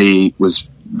then Billy was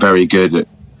very good at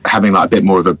having like a bit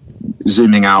more of a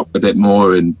zooming out a bit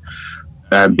more and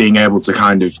being able to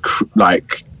kind of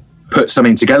like put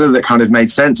something together that kind of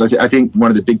made sense. I think one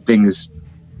of the big things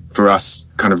for us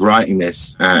kind of writing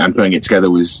this and putting it together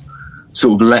was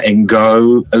sort of letting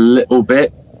go a little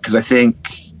bit, because I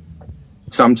think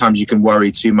sometimes you can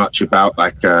worry too much about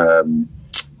like I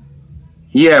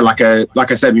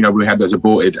said, we had those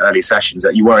aborted early sessions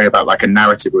that you worry about like a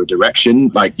narrative or a direction,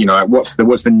 like, what's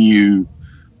the new,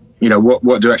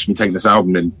 what direction we take this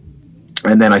album in.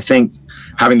 And then I think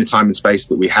having the time and space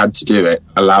that we had to do it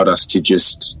allowed us to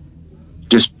just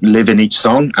live in each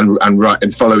song and write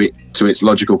and follow it to its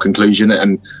logical conclusion,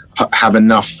 and have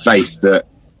enough faith that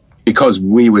because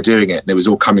we were doing it and it was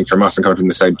all coming from us and coming from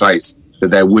the same place, that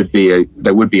there would be a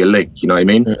link. You know what I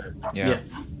mean? Yeah.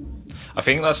 I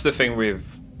think that's the thing with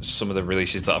some of the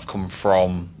releases that have come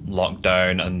from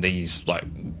lockdown and these like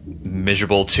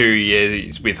miserable 2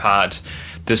 years we've had.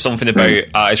 There's something about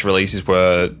artist releases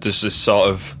where there's this sort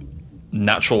of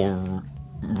natural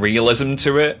realism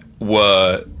to it,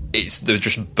 where they're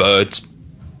just birds.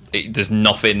 There's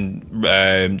nothing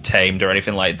tamed or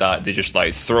anything like that. They're just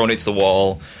like thrown it to the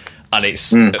wall, and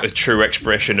it's a true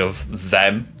expression of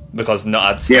them, because not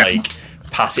had to like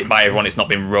pass it by everyone. It's not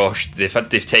been rushed.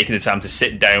 They've taken the time to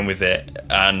sit down with it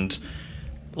and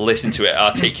listen to it,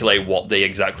 articulate what they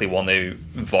exactly want to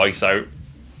voice out.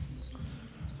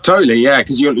 Totally, yeah,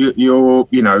 because you're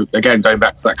again going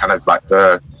back to that kind of like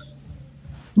the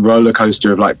roller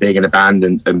coaster of like being in a band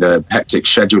and the hectic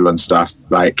schedule and stuff.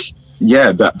 Like,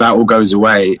 that all goes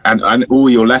away, and all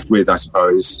you're left with, I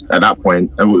suppose, at that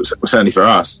point, and certainly for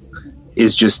us,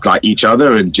 is just like each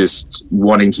other and just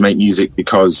wanting to make music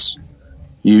because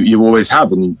you always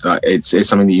have, and it's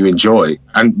something that you enjoy,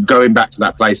 and going back to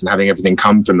that place and having everything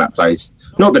come from that place.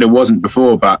 Not that it wasn't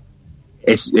before, but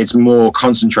it's more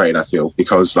concentrated, I feel,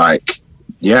 because like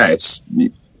it's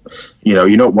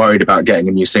you're not worried about getting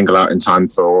a new single out in time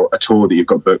for a tour that you've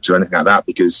got booked or anything like that,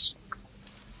 because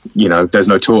there's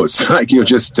no tours. Like you're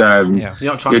just you're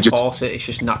not trying to force it. It's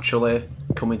just naturally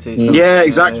coming to yourself. Yeah,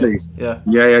 exactly.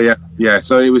 Yeah.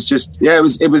 So it was just it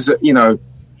was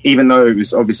even though it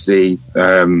was obviously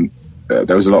there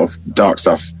was a lot of dark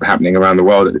stuff happening around the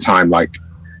world at the time, like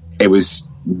it was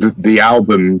the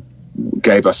album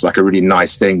gave us like a really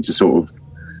nice thing to sort of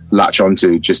latch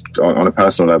onto just on a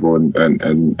personal level and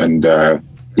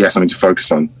something to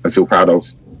focus on and feel proud of.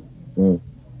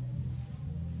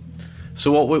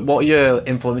 So what are your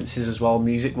influences as well,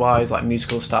 music wise, like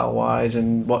musical style wise,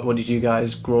 and what did you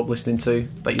guys grow up listening to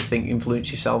that you think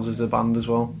influenced yourselves as a band as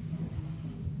well?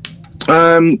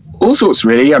 All sorts,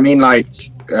 really. I mean, like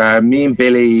me and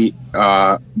Billy,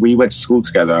 we went to school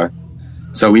together,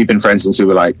 so we've been friends since we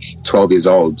were like 12 years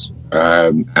old,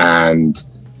 and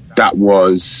that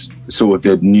was sort of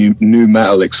the new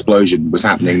metal explosion was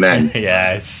happening then.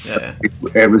 Yes.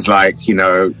 It was like,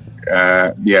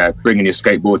 bringing your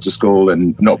skateboard to school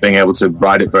and not being able to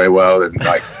ride it very well, and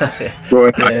like,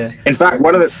 in fact,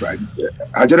 one of the,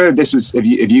 I don't know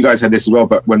if you guys had this as well,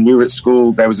 but when we were at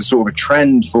school, there was a sort of a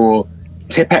trend for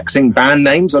Tipexing band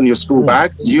names on your school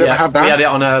bag? Did you ever have that? We had it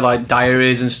on our like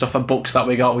diaries and stuff and books that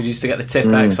we got. We used to get the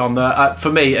Tipex on there.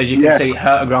 For me, as you can see,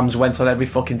 Hertograms went on every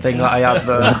fucking thing that I had.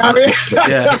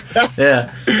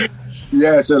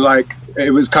 Yeah. So like,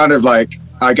 it was kind of like,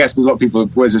 I guess a lot of people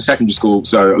was a secondary school,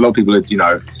 so a lot of people,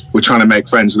 were trying to make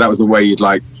friends. So that was the way you'd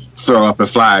like throw up a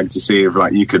flag to see if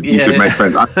like you could make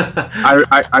friends.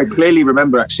 I clearly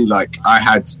remember actually like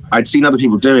I'd seen other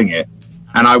people doing it,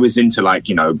 and I was into like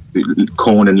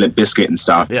Korn and Limp Bizkit and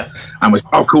stuff. Yeah, and was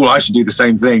cool. I should do the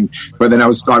same thing. But then I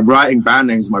was like writing band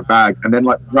names in my bag, and then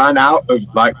like ran out of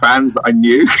like bands that I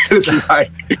knew because like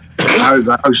I was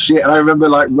like, oh shit. And I remember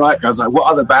like I was like,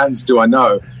 what other bands do I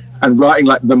know? And writing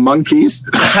like the Monkees.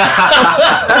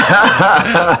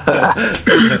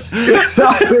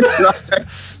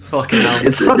 Fucking hell.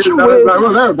 It's such a weird.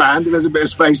 Well, they're a band. And there's a bit of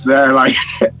space there. Like,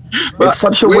 it's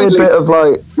such a weird bit of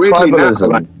like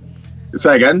tribalism.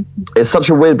 Say again. It's such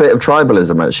a weird bit of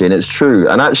tribalism, actually, and it's true.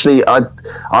 And actually, I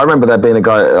remember there being a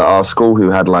guy at our school who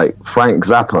had like Frank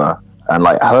Zappa and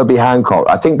like Herbie Hancock.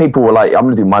 I think people were like, I'm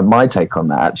going to do my take on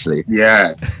that, actually.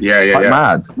 Yeah.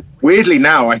 Mad. Weirdly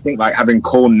now, I think like having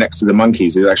Korn next to the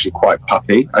Monkees is actually quite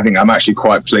puppy. I think I'm actually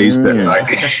quite pleased that like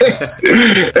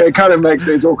it kind of makes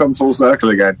it's all come full circle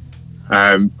again.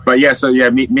 But yeah, so yeah,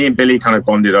 me and Billy kind of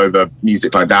bonded over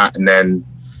music like that, and then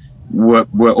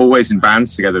we're always in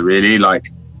bands together, really, like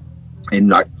in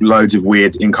like loads of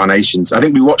weird incarnations. I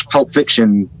think we watched Pulp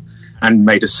Fiction and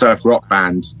made a surf rock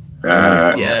band.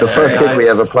 The first gig we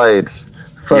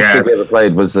ever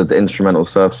played was the instrumental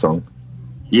surf song.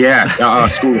 Yeah, at our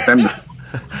school assembly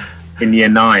in year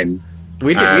 9.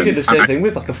 We did the same thing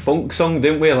with like a funk song,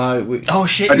 didn't we? Like, we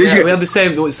did you? We had the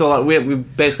same. So like we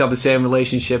basically had the same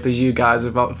relationship as you guys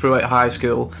about throughout high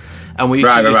school, and we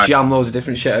used to just jam loads of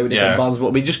different shit out with different bands.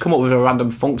 But we just come up with a random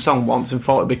funk song once and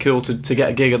thought it'd be cool to get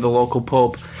a gig at the local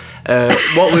pub.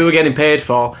 What we were getting paid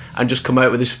for, and just come out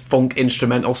with this funk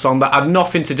instrumental song that had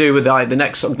nothing to do with like the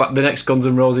next Guns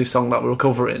N' Roses song that we were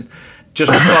covering.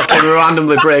 Just fucking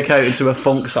randomly break out into a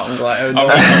funk song. Like, we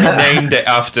named it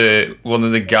after one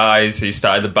of the guys who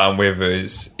started the band with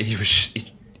us. It was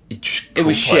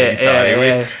shit.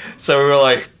 Yeah. So we were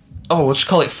like, we'll just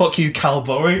call it "Fuck You, Cal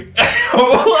Bowie."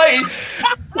 Like,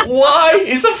 why?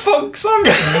 It's a funk song.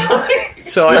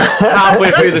 So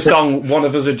halfway through the song, one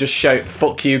of us would just shout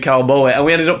 "Fuck You, Cal Bowie," and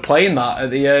we ended up playing that at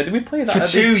the. Did we play that for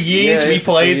 2 years? We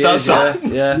played that song.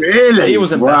 Yeah. Really? He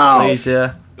wasn't best pleased.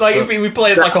 Yeah. Like if we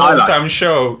played like a hometown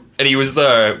show and he was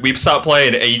there, we'd start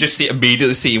playing it and you just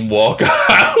immediately see him walk out.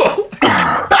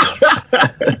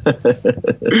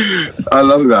 I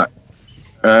love that.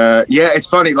 It's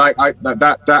funny. Like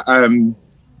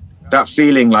that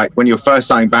feeling like when you're first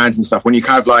starting bands and stuff, when you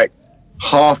kind of like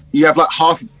half.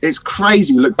 It's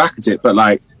crazy to look back at it, but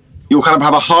like you'll kind of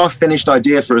have a half finished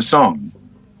idea for a song,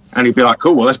 and you'd be like,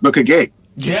 "Cool, well, let's book a gig."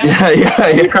 Yeah.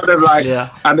 You kind of like,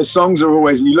 and the songs are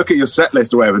always. You look at your set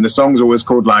list or whatever, and the songs are always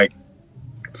called like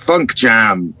Funk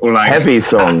Jam or like Heavy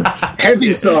Song.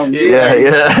 Heavy Song. Yeah.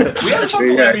 We had a song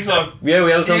called Heavy Song. Yeah,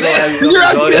 we had a song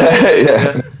called Heavy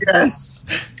Song. Yes.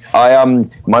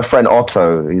 My friend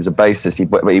Otto, he's a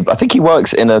bassist. I think he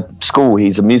works in a school.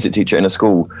 He's a music teacher in a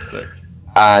school,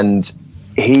 and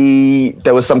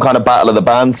there was some kind of battle of the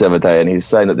bands the other day, and he was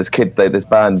saying that this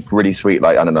band, really sweet,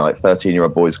 like, I don't know, like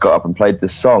 13-year-old boys got up and played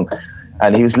this song,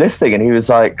 and he was listening and he was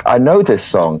like, I know this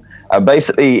song. And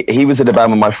basically he was in a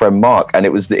band with my friend Mark, and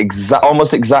it was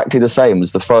almost exactly the same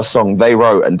as the first song they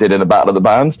wrote and did in a battle of the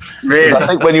bands. Really? I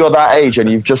think when you're that age and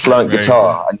you've just learned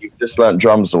guitar and you've just learned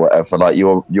drums or whatever, like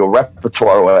your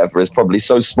repertoire or whatever is probably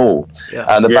so small.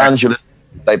 And the bands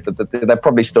they're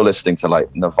probably still listening to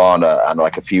like Nirvana and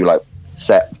like a few like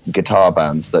set guitar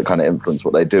bands that kind of influence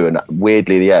what they do, and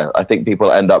weirdly I think people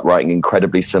end up writing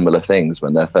incredibly similar things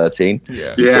when they're 13.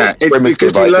 It's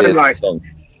because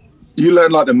you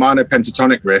learn like the minor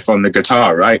pentatonic riff on the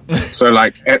guitar, right? so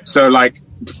like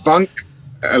funk,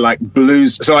 like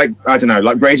blues, so like I don't know,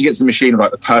 like Rage Against the Machine are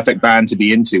like the perfect band to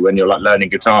be into when you're like learning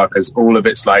guitar, because all of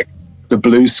it's like the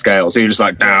blues scale, so you're just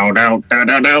like down down down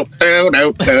down down down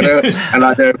down down, and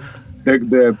like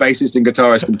the bassist and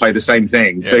guitarist can play the same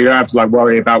thing, so you don't have to like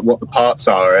worry about what the parts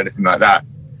are or anything like that.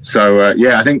 So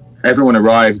I think everyone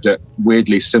arrived at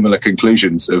weirdly similar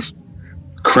conclusions of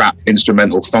crap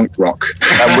instrumental funk rock.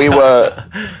 And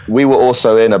we were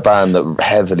also in a band that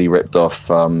heavily ripped off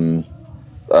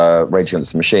Rage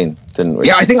Against the Machine, didn't we?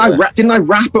 Yeah, I think didn't I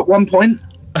rap at one point?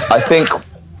 I think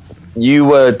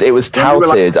it was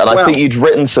touted, and I think you'd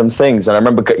written some things, and I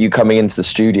remember you coming into the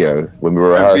studio when we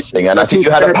were rehearsing, and I think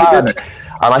you had a pad,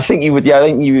 and I think you would, I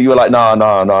think you were like, no,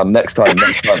 next time.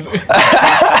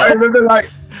 I remember like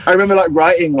I remember like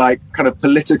writing like kind of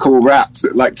political raps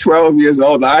at like 12 years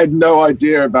old. I had no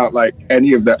idea about like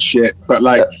any of that shit, but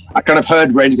like I kind of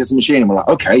heard Rage Against the Machine and we're like,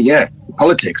 okay, yeah,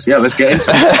 politics, yeah, let's get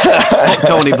into it. Fuck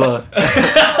Tony Blair.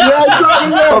 Yeah,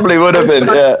 exactly, yeah. Probably would have been,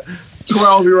 yeah.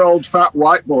 12-year-old fat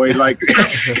white boy, like,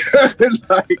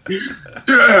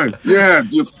 yeah,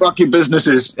 your fucking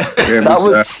businesses. That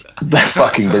was their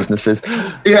fucking businesses.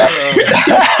 Yeah.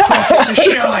 Profits are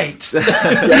shite.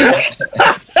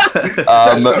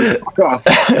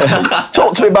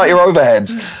 Talk to me about your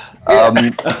overheads.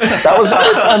 That was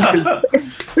fun because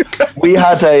we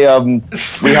had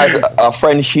our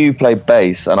friend Hugh played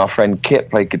bass and our friend Kit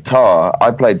played guitar.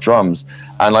 I played drums,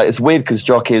 and like it's weird because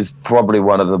Jock is probably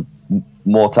one of the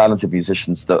more talented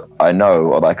musicians that I know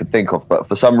or that I could think of, but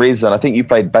for some reason I think you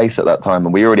played bass at that time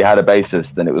and we already had a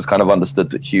bassist, and it was kind of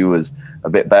understood that Hugh was a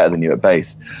bit better than you at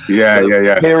bass.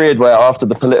 Yeah. Period where after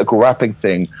the political rapping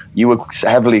thing you were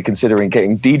heavily considering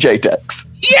getting DJ decks.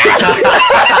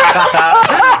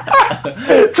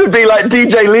 To be like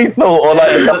DJ Lethal or like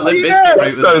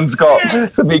Stone's got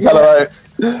to be kind of like,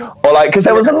 or like, because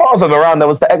there was a lot of them around. There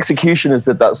was the Executioners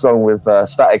did that song with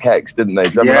Static X, didn't they?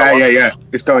 Yeah.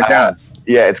 It's going down.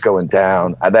 Yeah, it's going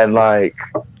down. And then like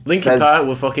Linkin Park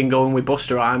were fucking going with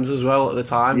Busta Rhymes as well at the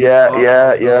time.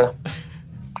 Yeah.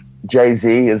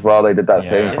 Jay-Z as well. They did that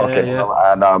thing.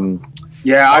 And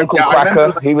Uncle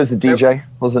Cracker, he was a DJ,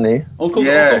 wasn't he? Uncle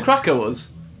Cracker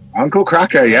was. Uncle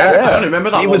Cracker, yeah. I don't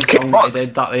remember that one song that they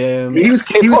did. That he was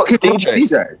Kid Rock's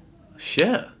DJ.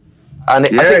 Shit. And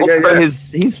I think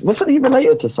wasn't he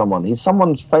related to someone? He's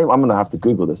someone's famous. I'm gonna have to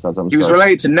Google this. He was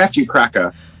related to Nephew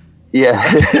Cracker.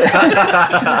 Yeah,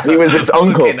 he was his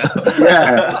uncle. Yeah.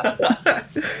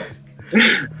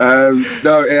 I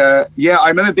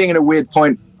remember being in a weird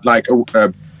point, like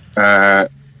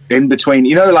in between.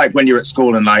 You know, like when you're at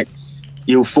school and like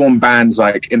you'll form bands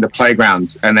like in the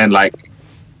playground, and then like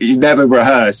you never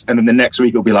rehearse, and then the next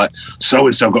week you'll be like, so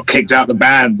and so got kicked out the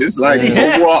band. It's like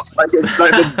what? Like it's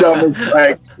like the dumbest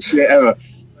like shit ever.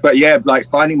 But yeah, like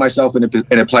finding myself in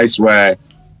a place where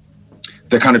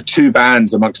the kind of two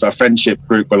bands amongst our friendship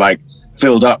group were like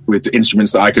filled up with the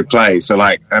instruments that I could play. So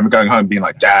like I remember going home being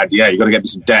like, Dad, yeah, you got to get me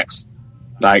some decks.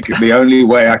 Like the only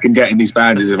way I can get in these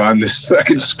bands is if I'm this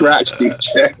fucking scratch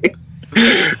DJ.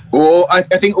 Or I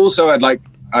think also I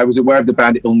was aware of the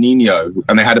band Il Nino,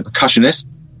 and they had a percussionist.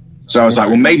 So I was like,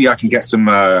 well, maybe I can get some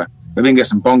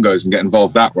bongos and get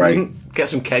involved that way. Mm-hmm. Get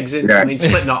some kegs in. Yeah. I mean,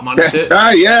 Slipknot managed it.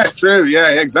 Yeah, true.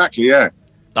 Yeah, exactly. Yeah.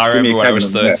 I remember when I was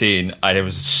 13, I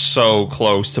was so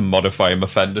close to modifying my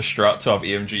Fender Strat to have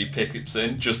EMG pickups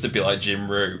in, just to be like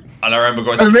Jim Root. And I remember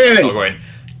going to the store going,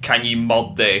 can you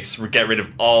mod this, get rid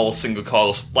of all single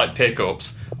coil like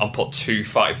pickups, and put 2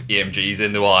 EMGs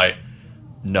in? They were like,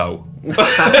 no. Did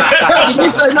you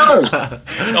say no?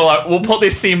 I'm like, we'll put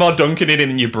this Seymour Duncan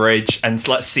in your bridge and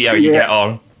let's see how you get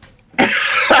on.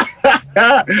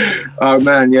 Oh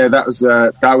man, yeah,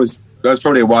 that was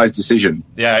probably a wise decision.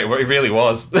 Yeah, it really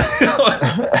was.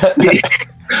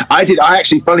 I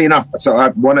actually, funny enough, so I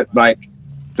wanted like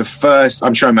the first,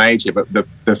 I'm showing my age here, but the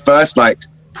first like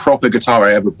proper guitar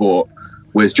I ever bought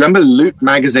was, do you remember Loot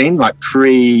magazine, like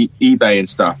pre-eBay and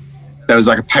stuff? There was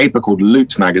like a paper called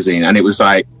Loot magazine, and it was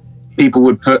like people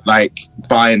would put like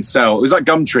buy and sell. It was like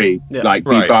Gumtree, you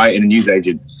buy it in a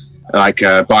newsagent, like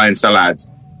buy and sell ads.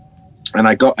 And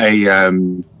I got I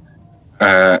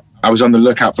was on the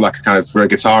lookout for for a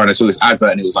guitar, and I saw this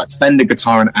advert, and it was like Fender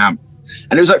guitar and amp,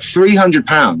 and it was like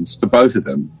 £300 for both of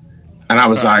them. And I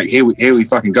was like, here we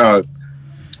fucking go.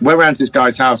 Went around to this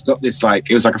guy's house, got this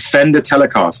it was like a Fender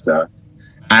Telecaster,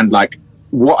 and like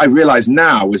what I realized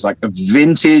now was like a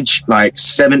vintage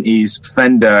 70s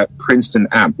Fender Princeton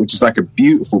amp, which is like a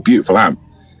beautiful, beautiful amp.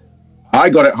 I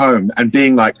got it home, and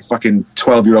being like a fucking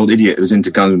 12-year-old idiot who was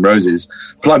into Guns N' Roses,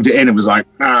 plugged it in and was like,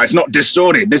 it's not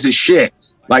distorted, this is shit.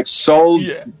 Like sold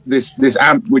this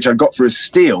amp, which I got for a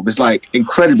steal, this like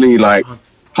incredibly like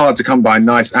hard to come by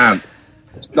nice amp,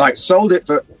 like sold it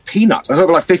for peanuts. I sold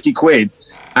it for like 50 quid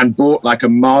and bought like a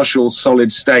Marshall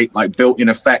solid state like built-in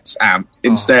effects amp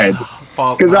instead,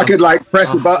 because I could like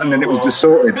press a button and it was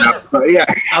distorted. So, yeah,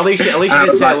 at least you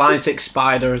didn't say Line 6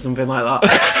 Spider or something like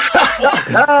that.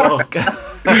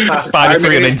 Spider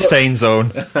 3 and Insane Zone.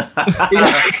 There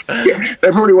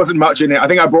probably wasn't much in it. I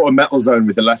think I bought a Metal Zone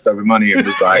with the leftover money and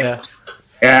was like,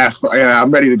 yeah, I'm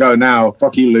ready to go now.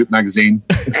 Fuck you, Loop magazine.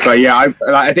 But yeah,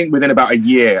 I think within about a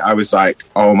year, I was like,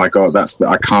 oh my god,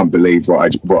 I can't believe what I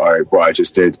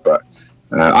just did. But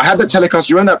I had that Telecaster.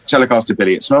 You own that Telecaster,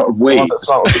 Billy? It smelled of weed. It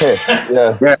smelled of piss.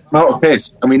 Yeah, it smelled of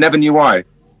piss, and we never knew why.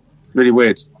 Really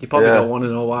weird. You probably don't want to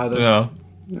know why, though.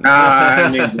 No.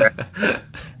 I mean,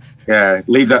 Yeah,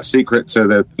 leave that secret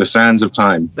to the sands of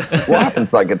time. What happened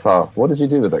to that guitar? What did you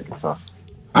do with that guitar?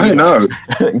 I don't know.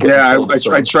 Yeah,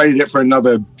 I traded it for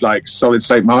another like solid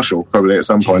state Marshall probably at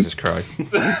some point. Jesus Christ.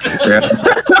 Yeah.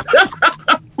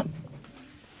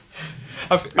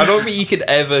 I don't think you could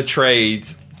ever trade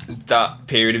that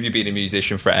period of you being a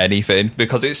musician for anything,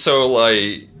 because it's so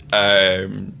like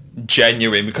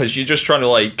genuine, because you're just trying to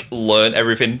like learn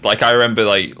everything. Like I remember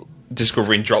like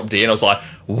discovering Drop D and I was like,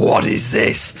 what is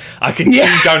this? I can tune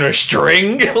down a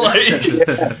string. Like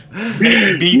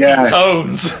it's beating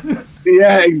tones.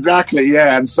 Yeah, exactly.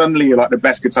 Yeah, and suddenly you're like the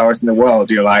best guitarist in the world.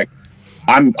 You're like,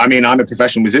 I'm a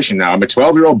professional musician now. I'm a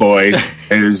 12-year-old boy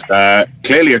who's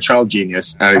clearly a child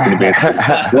genius and is going to be a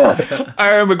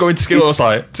I remember going to school. I was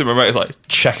like, to my mate, I was like,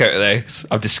 check out this.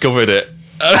 I've discovered it.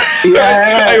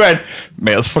 Yeah. I went,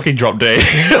 mate, let's fucking Drop D.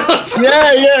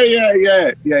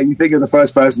 Yeah. You think of the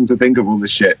first person to think of all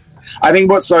this shit. I think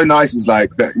what's so nice is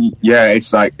like that. Yeah,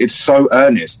 it's like it's so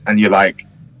earnest, and you're like,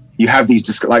 you have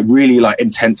these like really like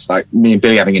intense, like me and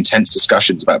Billy having intense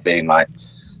discussions about being like,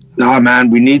 no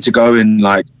man, we need to go in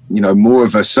like, you know, more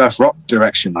of a surf rock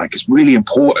direction. Like it's really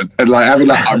important, and like having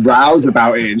like a rouse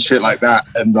about it and shit like that.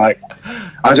 And like,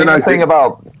 I don't know.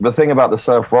 The thing about the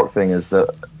surf rock thing is that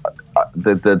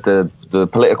the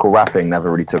political rapping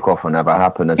never really took off and never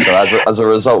happened. And so as a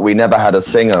result, we never had a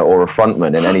singer or a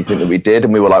frontman in anything that we did.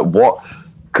 And we were like, what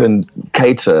can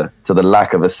cater to the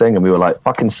lack of a singer? And we were like,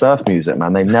 fucking surf music,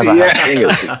 man. They never had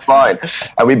singers. It's fine.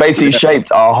 And we basically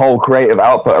shaped our whole creative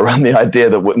output around the idea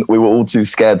that we were all too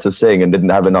scared to sing and didn't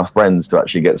have enough friends to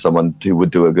actually get someone who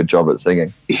would do a good job at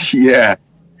singing. Yeah,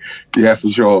 for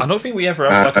sure. I don't think we ever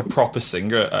had like a proper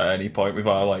singer at any point with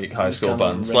our like high school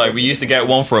bands. Like we used to get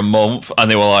one for a month and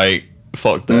they were like,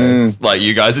 fuck this. Like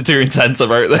you guys are too intense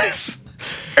about this.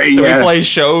 So we played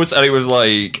shows and it was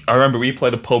like, I remember we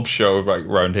played a pub show like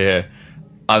around here,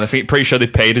 and I think pretty sure they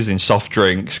paid us in soft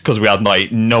drinks because we had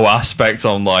like no aspect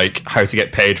on like how to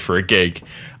get paid for a gig,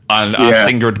 and our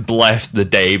singer had left the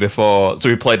day before, so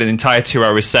we played an entire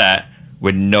 2-hour set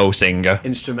with no singer.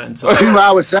 Instrumental.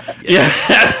 2-hour set.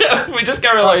 Yeah. We just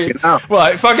go like, well,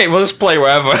 like, fuck it, we'll just play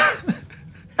wherever.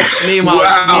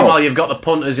 Meanwhile, you've got the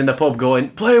punters in the pub going,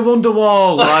 play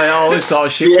Wonderwall, like all this sort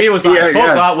of shit. We was like,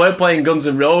 fuck that, we're playing Guns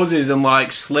N' Roses and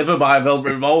like Sliver by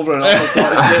Velvet Revolver and all that sort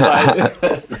of shit.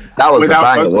 Like. That was a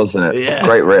banger, wasn't it? Yeah.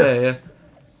 Great riff.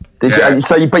 Yeah.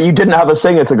 But you didn't have a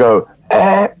singer to go,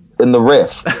 in the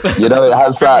riff. You know, it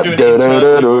has that.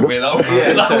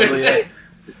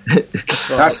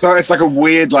 It's like a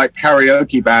weird like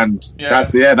karaoke band. Yeah.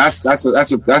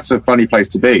 That's a funny place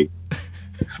to be.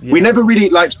 We never really,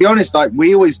 like, to be honest, like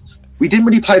we didn't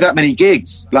really play that many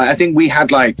gigs. Like I think we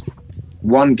had like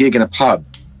one gig in a pub.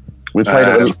 We played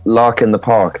at Lark in the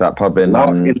Park, that pub in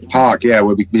Lark in the Park, yeah,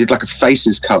 where we did like a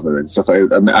Faces cover and stuff.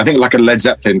 I think like a Led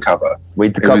Zeppelin cover. We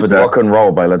covered Rock and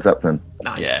Roll by Led Zeppelin.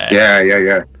 Nice.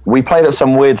 Yeah. We played at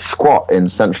some weird squat in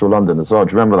central London as well.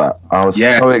 Do you remember that? I was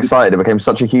so excited. It became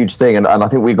such a huge thing. And I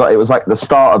think it was like the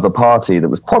start of the party that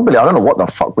was probably, I don't know what the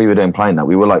fuck we were doing playing that.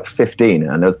 We were like 15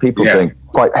 and there was people doing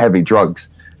quite heavy drugs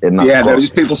in that spot. There were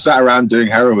just people sat around doing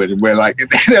heroin and we're like,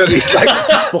 there were these like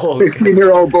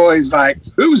 15-year-old boys like,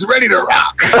 who's ready to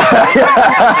rock?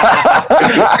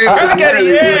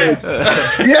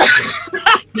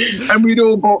 And we'd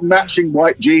all bought matching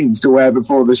white jeans to wear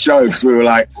before the show because we were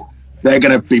like, they're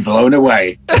going to be blown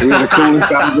away. We were the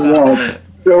coolest band in the world.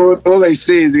 So all they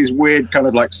see is these weird kind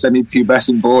of like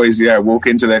semi-pubescent boys, walk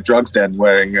into their drugs den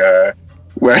wearing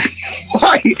white,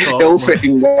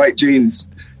 ill-fitting white jeans,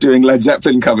 doing Led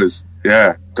Zeppelin covers.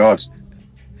 Yeah, God.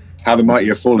 How the mighty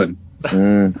have fallen.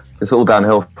 It's all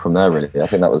downhill from there, really. I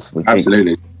think that was...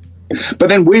 Absolutely. But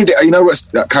then weird, you know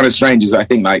what's kind of strange is I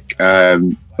think like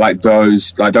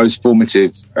those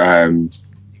formative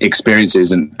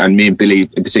experiences and me and Billy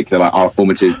in particular, like our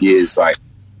formative years, like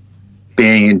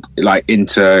being like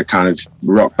into kind of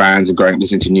rock bands and growing up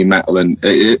listening to new metal, and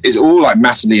it's all like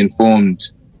massively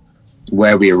informed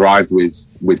where we arrived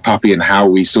with Puppy and how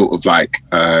we sort of like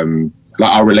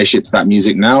our relationship to that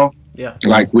music now. Yeah.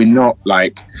 Like we're not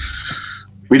like,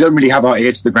 we don't really have our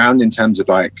ear to the ground in terms of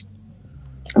like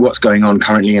what's going on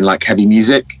currently in like heavy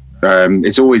music.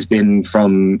 It's always been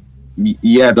from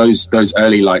those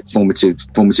early like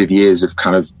formative years of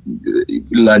kind of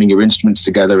learning your instruments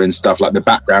together and stuff. Like the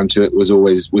background to it was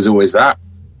always that.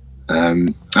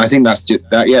 I think that's just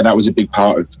that was a big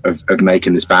part of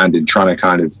making this band and trying to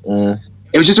kind of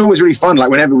it was just always really fun. Like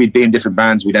whenever we'd be in different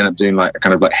bands, we'd end up doing like a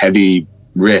kind of like heavy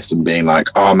riff and being like,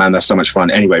 oh man, that's so much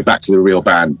fun. Anyway, back to the real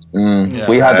band.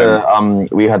 We had an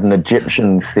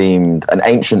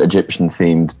ancient Egyptian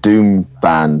themed doom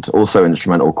band, also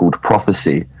instrumental, called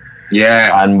Prophecy.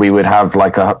 Yeah. And we would have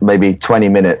like maybe 20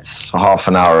 minutes, half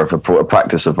an hour of a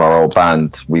practice of our old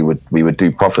band. We would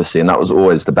do Prophecy, and that was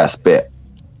always the best bit.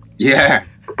 Yeah.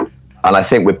 And I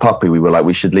think with Puppy, we were like,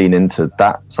 we should lean into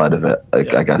that side of it,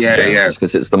 I guess. Yeah.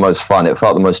 Because it's the most fun. It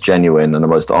felt the most genuine and the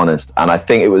most honest. And I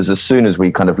think it was as soon as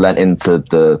we kind of lent into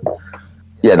the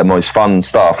most fun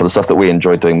stuff, or the stuff that we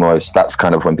enjoyed doing most, that's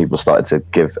kind of when people started to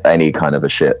give any kind of a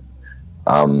shit.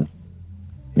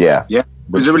 Yeah. It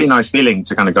was a really nice feeling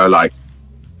to kind of go like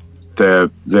the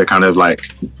kind of like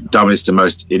dumbest and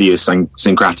most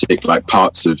idiosyncratic like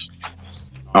parts of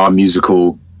our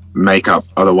musical makeup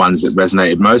are the ones that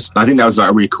resonated most. And I think that was like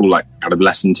a really cool like kind of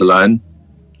lesson to learn.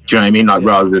 Do you know what I mean? Like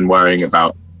rather than worrying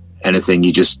about anything,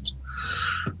 you just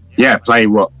play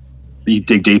what you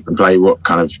dig deep and play what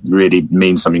kind of really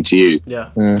means something to you. Yeah.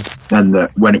 And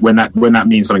when that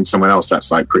means something to someone else,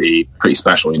 that's like pretty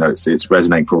special. You know, it's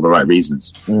resonating for all the right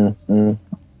reasons.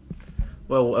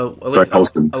 Well,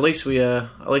 at least we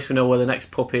know where the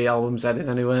next Puppy album's heading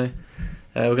anyway.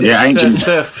 We're going to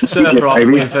surf rock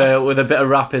with a bit of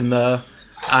rap in there,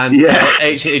 and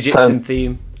ancient Egyptian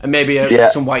theme, and maybe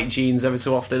some white jeans every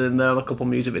so often in there, a couple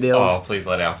music videos. Oh, please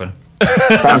let it happen.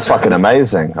 Sounds fucking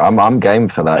amazing. I'm game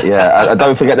for that. Yeah,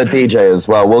 don't forget the DJ as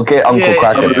well. We'll get Uncle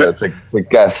Kraken to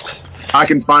guest. I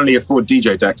can finally afford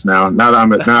DJ decks now. Now that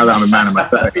I'm a man in my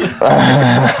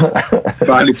 30s,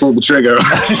 finally pulled the trigger.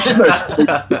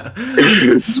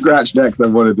 Scratch decks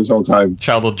I've wanted this whole time.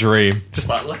 Childhood dream. Just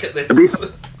like, look at this.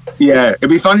 It'd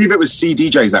be funny if it was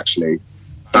CDJs actually,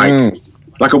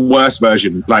 like a worse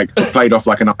version, like played off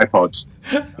like an iPod.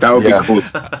 That would be cool.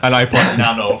 An iPod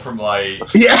Nano from like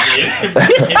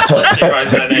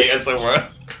 2008 or somewhere.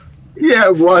 Yeah,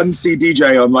 one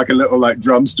CDJ on like a little like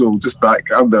drum stool, just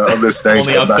like on the stage.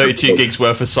 Only have 32 gigs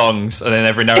worth of songs, and then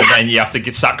every now and then you have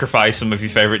to sacrifice some of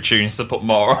your favourite tunes to put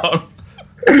more on.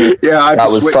 That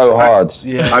was so hard.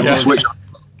 I've just switched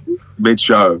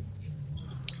mid-show.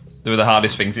 They were the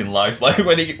hardest things in life. Like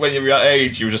when you're that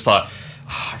age, you were just like,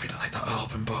 I really like that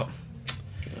album, but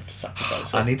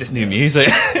I need this new music.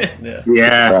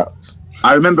 Yeah.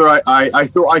 I remember I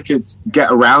thought I could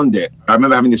get around it. I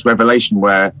remember having this revelation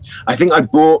where I think I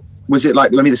bought, was it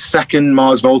like maybe the second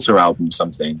Mars Volta album or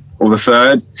something, or the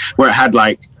third, where it had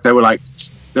like, there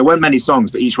weren't many songs,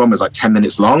 but each one was like 10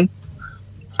 minutes long.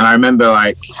 And I remember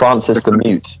like... Francis the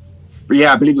Mute.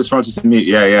 Yeah, I believe it was Francis the Mute,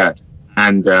 yeah.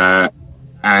 And I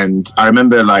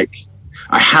remember like,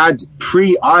 I had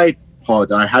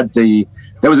pre-iPod, I had the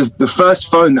first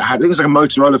phone that had, I think it was like a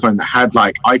Motorola phone that had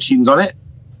like iTunes on it.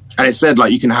 And it said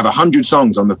like you can have 100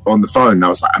 songs on the phone. And I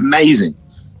was like, amazing.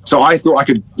 So I thought I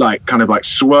could like kind of like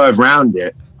swerve around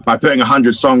it by putting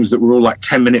 100 songs that were all like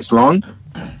 10 minutes long.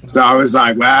 So I was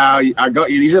like, well, I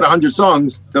got you. These are 100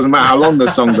 songs. Doesn't matter how long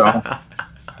those songs are.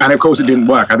 And of course it didn't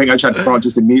work. I think I just had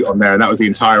Francis the Mute on there, and that was the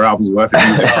entire album's worth of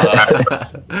music.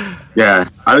 Yeah,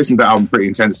 I listened to that album pretty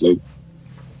intensely.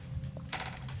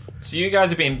 So you guys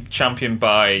have been championed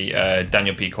by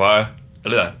Daniel P. Choir.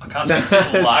 I can't speak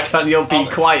this lag. Daniel P.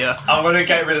 Choir. I'm going to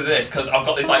get rid of this because I've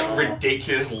got this like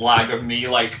ridiculous lag of me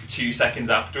like 2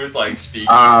 seconds afterwards, like speaking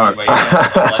like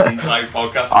the entire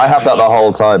podcast. I have that the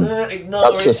whole time.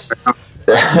 That's just...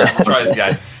 Try this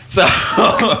again. So,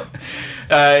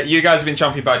 you guys have been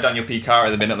championed by Daniel P. Carter at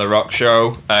the Minute on the Rock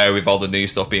show, with all the new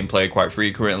stuff being played quite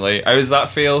frequently. How does that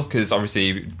feel? Because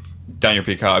obviously Daniel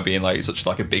P. Carter being like such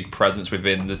like a big presence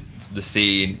within the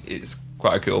scene, it's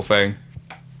quite a cool thing.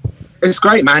 It's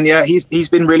great, man. Yeah, he's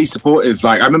been really supportive.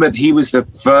 Like I remember he was the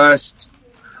first.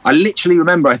 I literally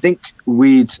remember. I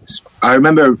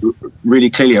remember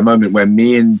really clearly a moment where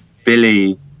me and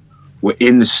Billy were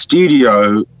in the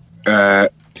studio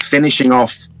finishing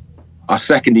off our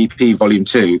second EP, Volume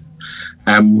 2.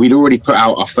 We'd already put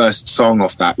out our first song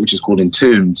off that, which is called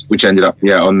Entombed, which ended up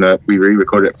we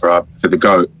re-recorded it for the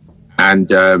Goat,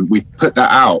 and we put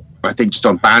that out. I think just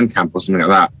on Bandcamp or something like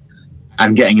that,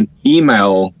 and getting an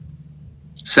email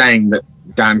saying that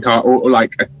Dan Carter, or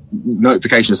like a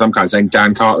notification of some kind saying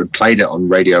Dan Carter had played it on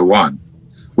Radio 1,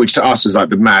 which to us was like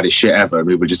the maddest shit ever. And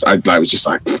we were just, I was just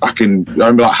like fucking, I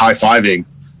remember like high-fiving.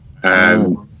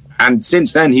 And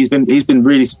since then he's been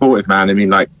really supportive, man. I mean,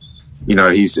 like, you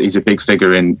know, he's a big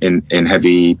figure in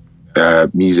heavy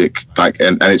music, like,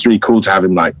 and it's really cool to have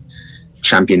him like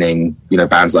championing, you know,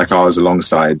 bands like ours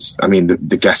alongside. I mean,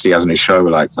 the guests he has on his show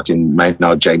were like fucking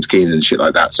Maynard James Keenan and shit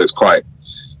like that. So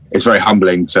it's very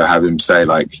humbling to have him say,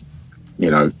 like, you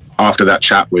know, after that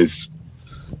chat with,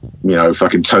 you know,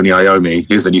 fucking Tony Iommi,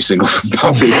 here's the new single from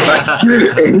Puppy.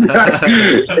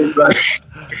 It's like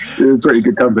pretty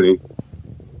good company.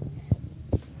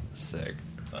 Sick.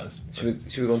 Should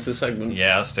we go on to the segment?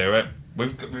 Yeah, let's do it.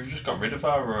 We've just got rid of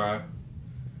our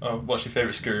what's your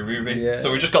favourite scary movie? Yeah.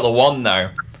 So we just got the one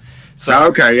now. So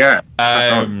Okay, yeah.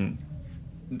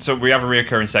 So we have a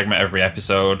recurring segment every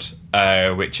episode,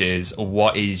 which is,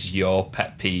 what is your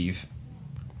pet peeve?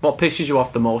 What pisses you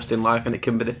off the most in life, and it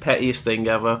can be the pettiest thing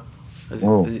ever. As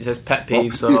it says pet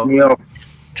peeve, What pisses so... me off?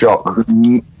 Jock.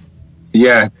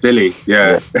 Yeah, Billy.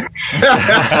 Yeah.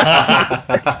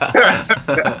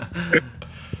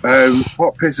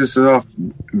 What pisses us off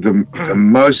the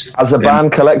most? As a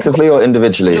band, collectively or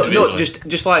individually? No,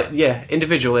 just like, yeah,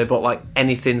 individually, but like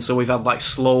anything. So we've had like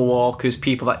slow walkers,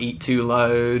 people that eat too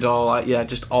loud, or like, yeah,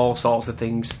 just all sorts of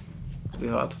things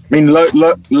we've had. I mean,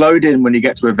 load in when you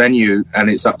get to a venue and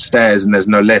it's upstairs and there's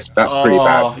no lift. That's pretty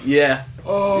bad. Yeah.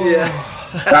 Yeah.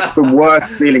 That's the worst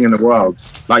feeling in the world.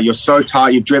 Like, you're so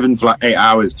tired, you've driven for like 8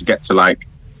 hours to get to like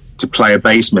to play a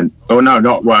basement. Oh no,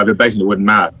 not the basement, it wouldn't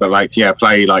matter. But like, yeah,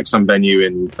 play like some venue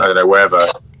in, I don't know, wherever.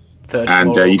 Third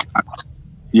And floor.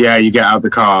 you get out of the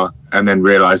car and then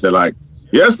realise they're like,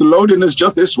 yes, the load-in is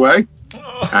just this way.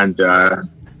 And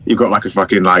you've got like a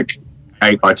fucking like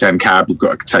 8x10 cab. You've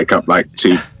got to take up like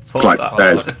 2 flight of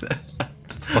stairs.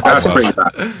 That's pretty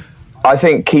bad. I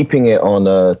think keeping it on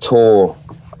a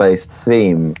tour-based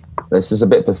theme, this is a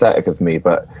bit pathetic of me,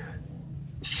 but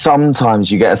sometimes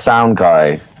you get a sound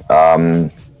guy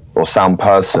or sound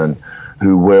person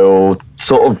who will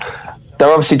sort of, they're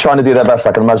obviously trying to do their best.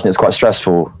 I can imagine it's quite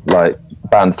stressful. Like,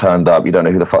 bands turned up, you don't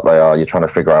know who the fuck they are, you're trying to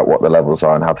figure out what the levels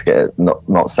are and how to get it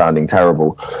not sounding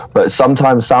terrible. But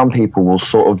sometimes sound people will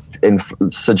sort of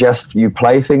suggest you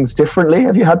play things differently.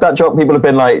 Have you had that job? People have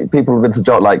been to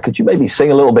job like, could you maybe sing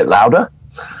a little bit louder?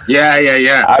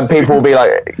 Yeah. And people will be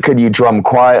like, could you drum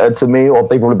quieter to me? Or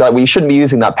people will be like, well, you shouldn't be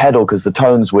using that pedal because the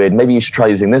tone's weird. Maybe you should try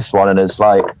using this one. And it's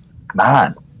like,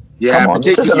 man, come on,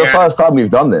 this isn't the first time we've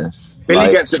done this.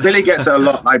 Billy gets it a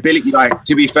lot. Like, Billy, like,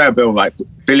 to be fair, Bill, like,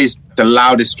 Billy's the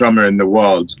loudest drummer in the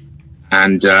world.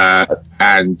 And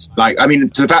like, I mean,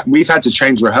 to that, we've had to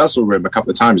change rehearsal room a couple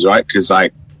of times, right? Because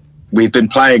like, we've been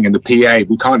playing in the PA,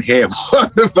 we can't hear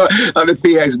what the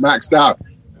PA's maxed out.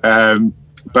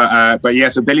 But yeah,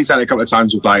 so Billy's had it a couple of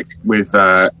times with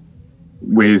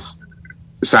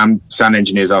sound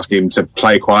engineers asking him to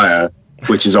play quieter,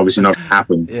 which is obviously not going to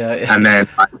happen. Yeah.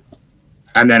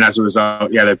 And then as a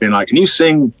result, yeah, they've been like, can you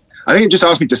sing? I think it just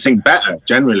asked me to sing better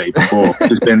generally before.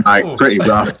 It's been like pretty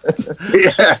rough.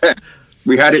 Yeah.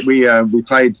 We had it. We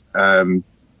played.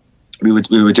 We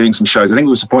were doing some shows. I think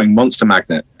we were supporting Monster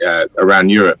Magnet around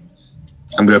Europe,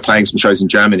 and we were playing some shows in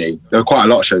Germany. There were quite a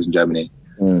lot of shows in Germany,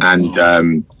 and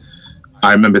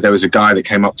I remember there was a guy that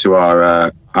came up to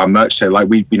our merch table. Like,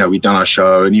 we'd done our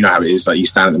show, and you know how it is. Like, you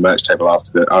stand at the merch table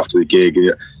after the gig.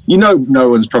 You know, no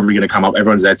one's probably going to come up.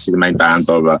 Everyone's there to see the main band,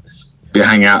 blah blah. We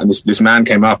hang out, and this man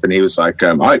came up, and he was like,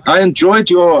 I enjoyed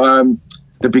your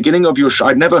the beginning of your show.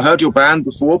 I'd never heard your band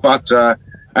before, but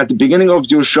at the beginning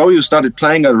of your show, you started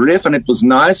playing a riff, and it was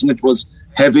nice, and it was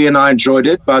heavy, and I enjoyed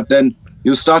it. But then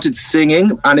you started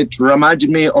singing, and it reminded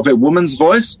me of a woman's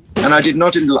voice, and I did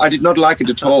not like it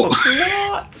at all.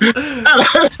 And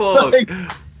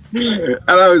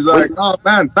I was like, oh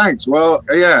man, thanks. Well,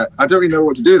 yeah, I don't really know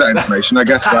what to do with that information. I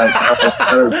guess like,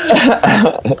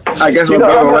 I'll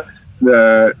go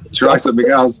try something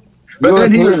else. But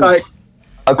then he was like,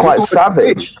 are quite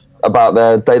savage about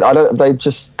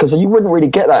because you wouldn't really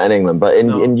get that in England, but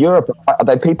in Europe,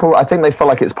 I think they feel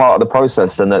like it's part of the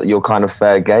process and that you're kind of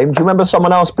fair game. Do you remember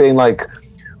someone else being like,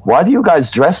 why do you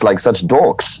guys dress like such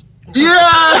dorks?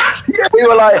 Yeah. We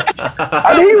were like,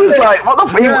 and he was like, what the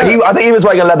fuck? I think he was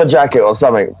wearing a leather jacket or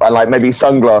something, and like maybe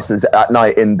sunglasses at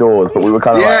night indoors, but we were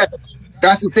kind of like,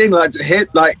 that's the thing, like,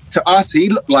 to us, he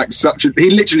looked like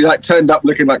he literally like turned up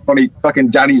looking like funny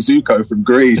fucking Danny Zuko from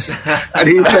Greece. And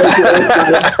he said,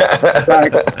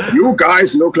 like, you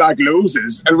guys look like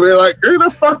losers. And we were like, who the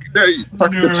fuck?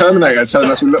 The Terminator telling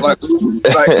us we look like losers.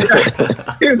 Like,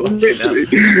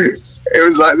 it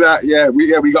was like that. Yeah, we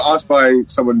got asked by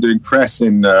someone doing press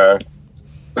in,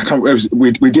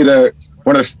 we did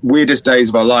one of the weirdest days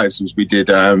of our lives was we did,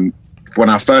 when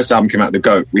our first album came out, The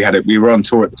Goat, we were on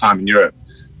tour at the time in Europe,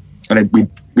 and we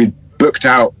booked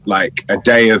out like a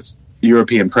day of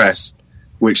European press,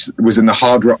 which was in the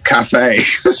Hard Rock Cafe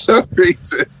for some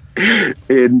reason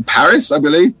in Paris, I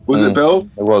believe. Was it, Bill?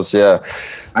 It was, yeah.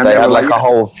 And they had like a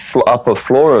whole upper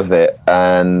floor of it,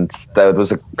 and there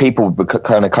was people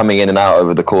kind of coming in and out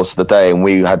over the course of the day, and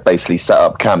we had basically set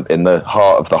up camp in the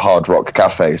heart of the Hard Rock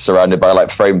Cafe, surrounded by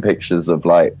like framed pictures of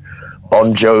like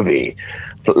Bon Jovi,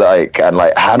 and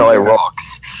Hanoi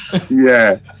Rocks.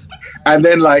 Yeah. And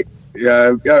then I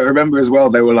remember as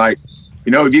well, they were like,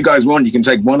 if you guys want, you can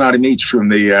take one item each from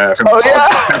the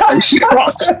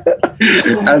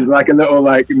as like a little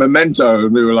like memento,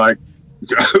 and we were like,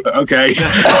 okay.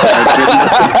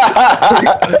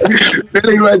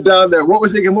 Billy went down there. What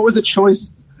was it again? What was the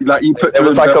choice? Like you put? It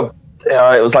was like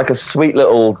it was like a sweet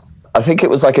little. I think it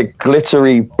was like a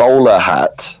glittery bowler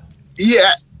hat.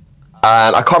 Yeah.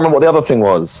 And I can't remember what the other thing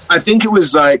was. I think it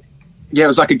was like, it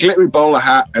was like a glittery bowler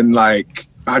hat and like,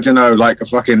 I don't know, like a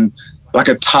fucking, like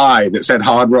a tie that said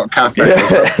Hard Rock Cafe or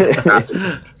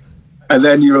something. And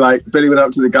then you were like, Billy went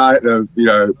up to the guy at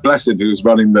the, Blessed, who was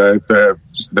running the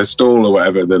stall or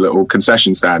whatever, the little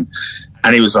concession stand.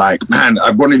 And he was like, man,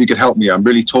 I wonder if you could help me. I'm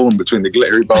really torn between the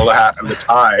glittery bowler hat and the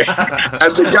tie.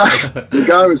 And the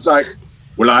guy was like,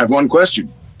 well, I have one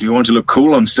question. Do you want to look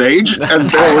cool on stage? And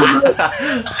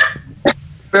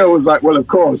Bill was like, well, of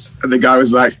course. And the guy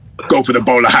was like, go for the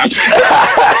bowler hat.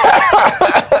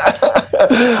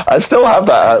 I still have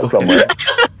that hat somewhere.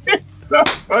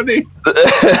 That's funny. But,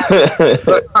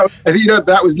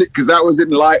 that was because that was in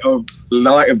light of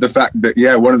the fact that,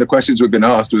 one of the questions we've been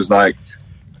asked was like,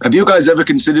 have you guys ever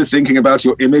considered thinking about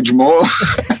your image more?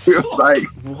 We were like,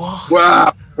 what?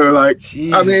 Wow. We were like,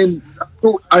 Jesus. I mean,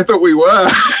 I thought we were.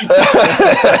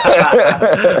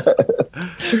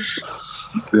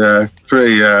 Yeah,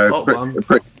 pretty.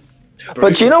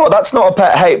 But do you know what? That's not a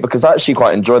pet hate, because I actually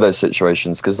quite enjoy those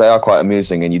situations because they are quite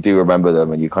amusing and you do remember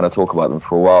them and you kind of talk about them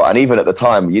for a while. And even at the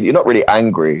time, you're not really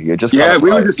angry. You're just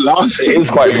we were just laughing. It is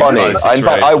quite funny. In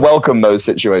fact, I welcome those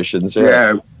situations.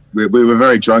 Yeah. We were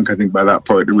very drunk, I think, by that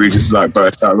point, and we just like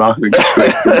burst out laughing.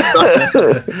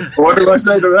 What do I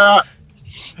say to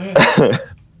that?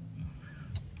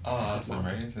 Oh, that's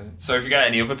amazing. So, have you got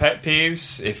any other pet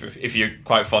peeves? If you're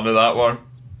quite fond of that one.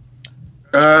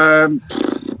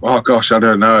 Oh gosh, I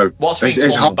don't know. What's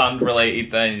band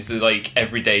related then? Is there like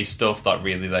everyday stuff that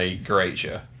really like grates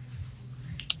you?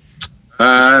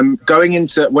 Going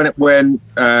into when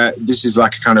this is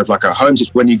like kind of like a home,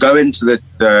 when you go into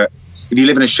the if you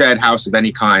live in a shared house of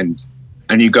any kind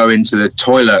and you go into the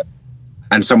toilet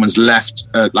and someone's left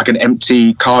like an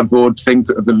empty cardboard thing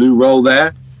of the loo roll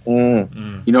there. You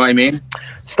know what I mean?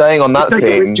 Staying on that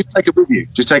theme. Just take it with you.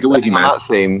 Just take it with you, man. On that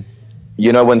theme,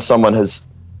 when someone has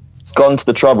gone to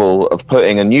the trouble of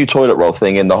putting a new toilet roll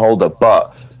thing in the holder,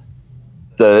 but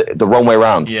the wrong way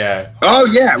around. Yeah. Oh,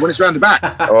 yeah, when it's around the back.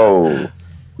 Oh.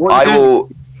 I will,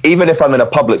 even if I'm in a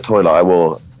public toilet, I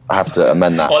will have to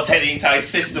amend that. Or take the entire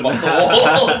system off the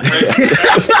wall.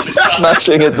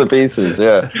 Smashing it to pieces,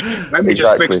 yeah. Let me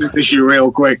just fix this issue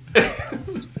real quick.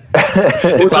 Also,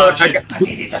 I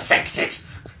needed to fix it.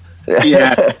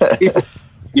 Yeah.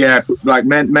 Yeah, like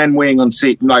men weeing on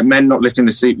seat, like men not lifting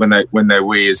the seat when they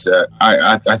wee is.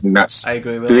 I think that's. I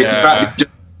agree with that.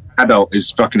 Adult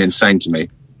is fucking insane to me.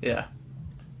 Yeah,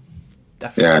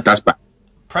 definitely. Yeah, that's bad.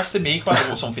 Preston Me quite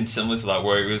was something similar to that,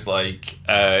 where it was like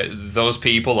those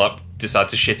people that decide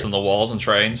to shit on the walls on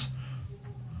trains.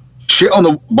 Shit on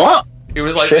the what? It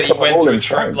was like that he went to a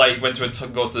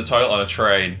go to the toilet on a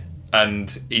train,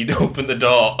 and he'd open the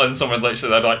door, and someone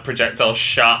literally had like projectile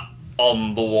shat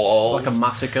on the walls. It's like a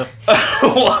massacre.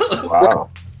 Wow.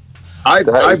 I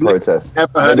protest.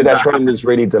 Maybe that train was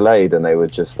really delayed and they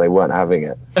weren't having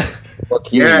it.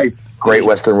 Fuck you, Great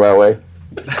Western Railway.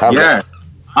 Yeah.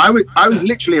 I was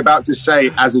literally about to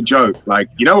say as a joke, like,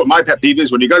 you know what my pet peeve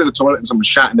is? When you go to the toilet and someone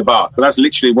shat in the bath. But that's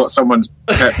literally what someone's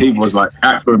pet peeve was like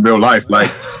in real life. Like,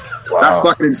 That's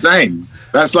fucking insane.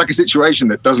 That's like a situation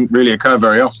that doesn't really occur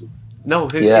very often. No,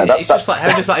 it's just like,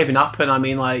 how does that even happen? I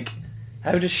mean, like,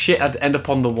 how does shit end up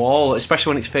on the wall,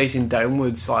 especially when it's facing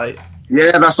downwards? Like,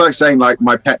 yeah, that's like saying like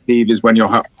my pet peeve is when your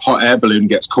hot air balloon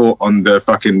gets caught on the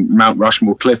fucking Mount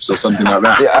Rushmore cliffs or something like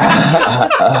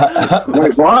that.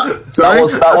 Wait, what? Sorry,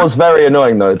 that was very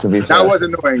annoying though. To be fair, that was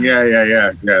annoying.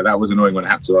 Yeah. That was annoying when it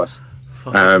happened to us.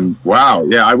 Wow.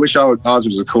 Yeah, I wish ours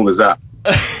was as cool as that.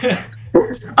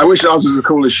 I wish ours was as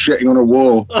cool as shitting on a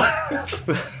wall.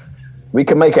 We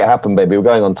can make it happen, baby. We're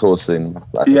going on tour soon.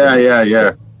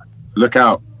 Yeah. Look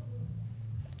out.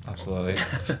 Absolutely.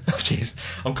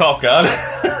 Jeez. I'm caught off guard.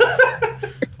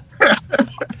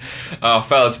 Oh,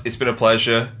 fellas, it's been a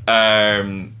pleasure.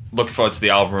 Looking forward to the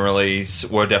album release.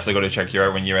 We're definitely going to check you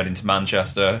out when you're heading to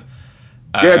Manchester.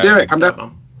 Yeah, do it. Come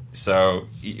down. So,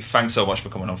 thanks so much for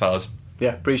coming on, fellas.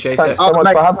 Yeah, appreciate Thanks so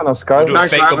much for having us, guys. We'll do a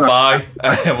fake goodbye,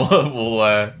 and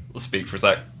we'll speak for a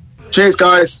sec. Cheers,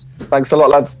 guys. Thanks a lot,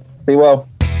 lads. Be well.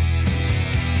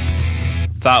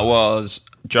 That was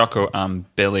Jocko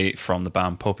and Billy from the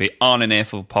band Puppy on an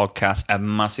Earful podcast. A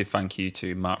massive thank you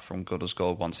to Matt from Good as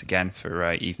Gold once again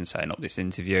for even setting up this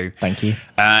interview. Thank you.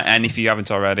 And if you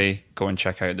haven't already, go and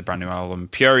check out the brand new album.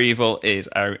 Pure Evil is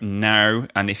out now.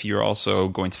 And if you're also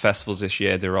going to festivals this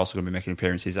year, they're also going to be making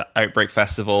appearances at Outbreak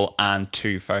Festival and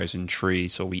 2003.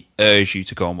 So we urge you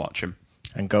to go and watch them.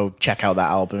 And go check out that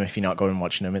album if you're not going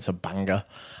watching them. It's a banger.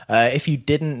 If you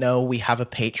didn't know, we have a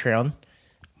Patreon.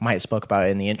 Might have spoke about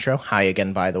it in the intro. Hi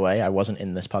again, by the way. I wasn't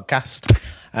in this podcast.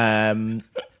 The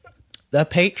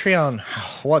Patreon,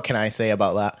 what can I say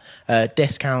about that?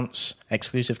 Discounts,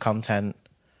 exclusive content,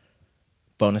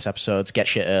 bonus episodes, get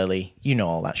shit early. You know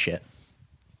all that shit.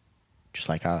 Just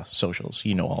like our socials.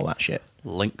 You know all that shit.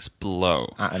 Links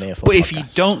below. At an Earful But podcast. if you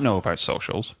don't know about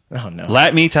socials, oh no,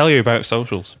 let me tell you about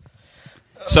socials.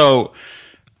 So,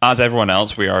 as everyone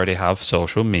else, we already have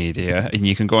social media, and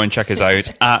you can go and check us out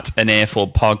at an Earful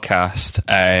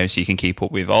podcast, so you can keep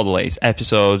up with all the latest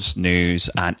episodes,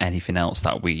 news, and anything else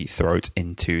that we throw out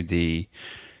into the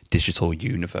digital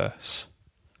universe.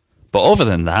 But other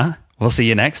than that, we'll see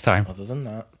you next time. Other than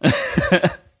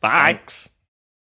that, Thanks.